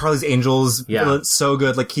 like, Charlie's Angels. Yeah. So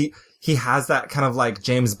good. Like, he has that kind of, like,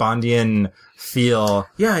 James Bondian feel.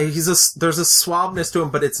 Yeah, there's a suaveness to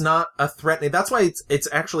him, but it's not a threatening. That's why it's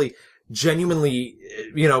actually genuinely,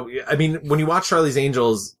 I mean, when you watch Charlie's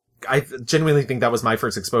Angels, I genuinely think that was my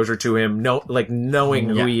first exposure to him, knowing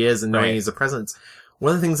who he is and knowing he's a presence.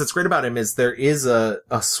 One of the things that's great about him is there is a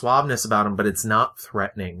suaveness about him, but it's not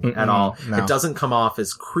threatening at all. No. It doesn't come off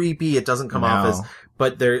as creepy. It doesn't come off as,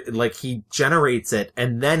 but he generates it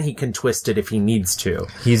and then he can twist it if he needs to.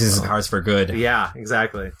 He uses his powers for good. Yeah,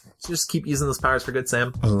 exactly. just keep using those powers for good,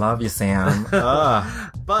 Sam. I love you, Sam.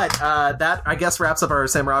 But that, I guess, wraps up our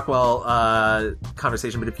Sam Rockwell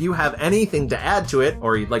conversation. But if you have anything to add to it,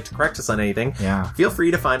 or you'd like to correct us on anything, feel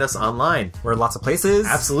free to find us online. We're in lots of places.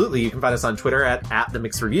 Absolutely. You can find us on Twitter at The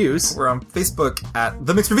Mixed Reviews. We're on Facebook at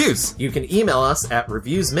The Mixed Reviews. You can email us at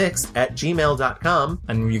reviewsmixed@gmail.com.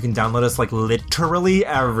 And you can download us like literally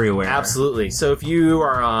everywhere. Absolutely. So if you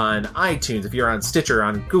are on iTunes, if you're on Stitcher,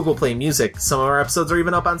 on Google Play Music, some of our episodes are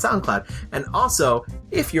even up on SoundCloud. And also,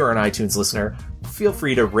 if you're an iTunes listener, feel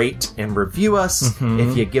free to rate and review us.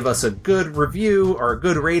 If you give us a good review or a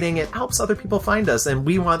good rating, it helps other people find us, and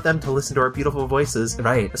we want them to listen to our beautiful voices.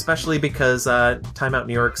 Right. Especially because Time Out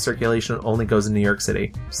New York circulation only goes in New York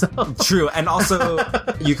City. So. True. And also,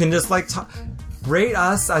 you can just like rate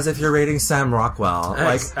us as if you're rating Sam Rockwell.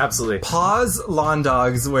 Like, absolutely. Pause Lawn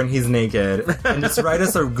Dogs when he's naked and just write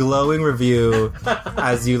us a glowing review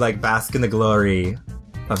as you like bask in the glory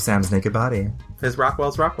of Sam's naked body. His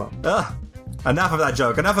Rockwell's Rockwell. Ugh. Enough of that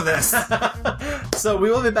joke. Enough of this. So we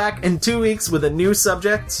will be back in 2 weeks with a new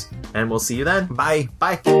subject, and we'll see you then. Bye.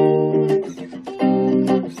 Bye.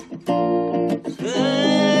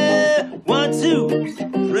 1,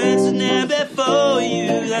 2. Prince is now before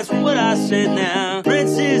you. That's what I said now.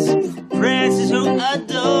 Princes who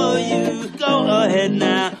adore you. Go ahead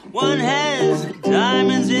now. One has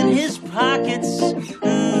diamonds in his pockets.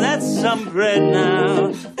 That's some bread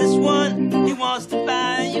now. This one, he wants to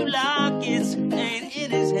buy you lock.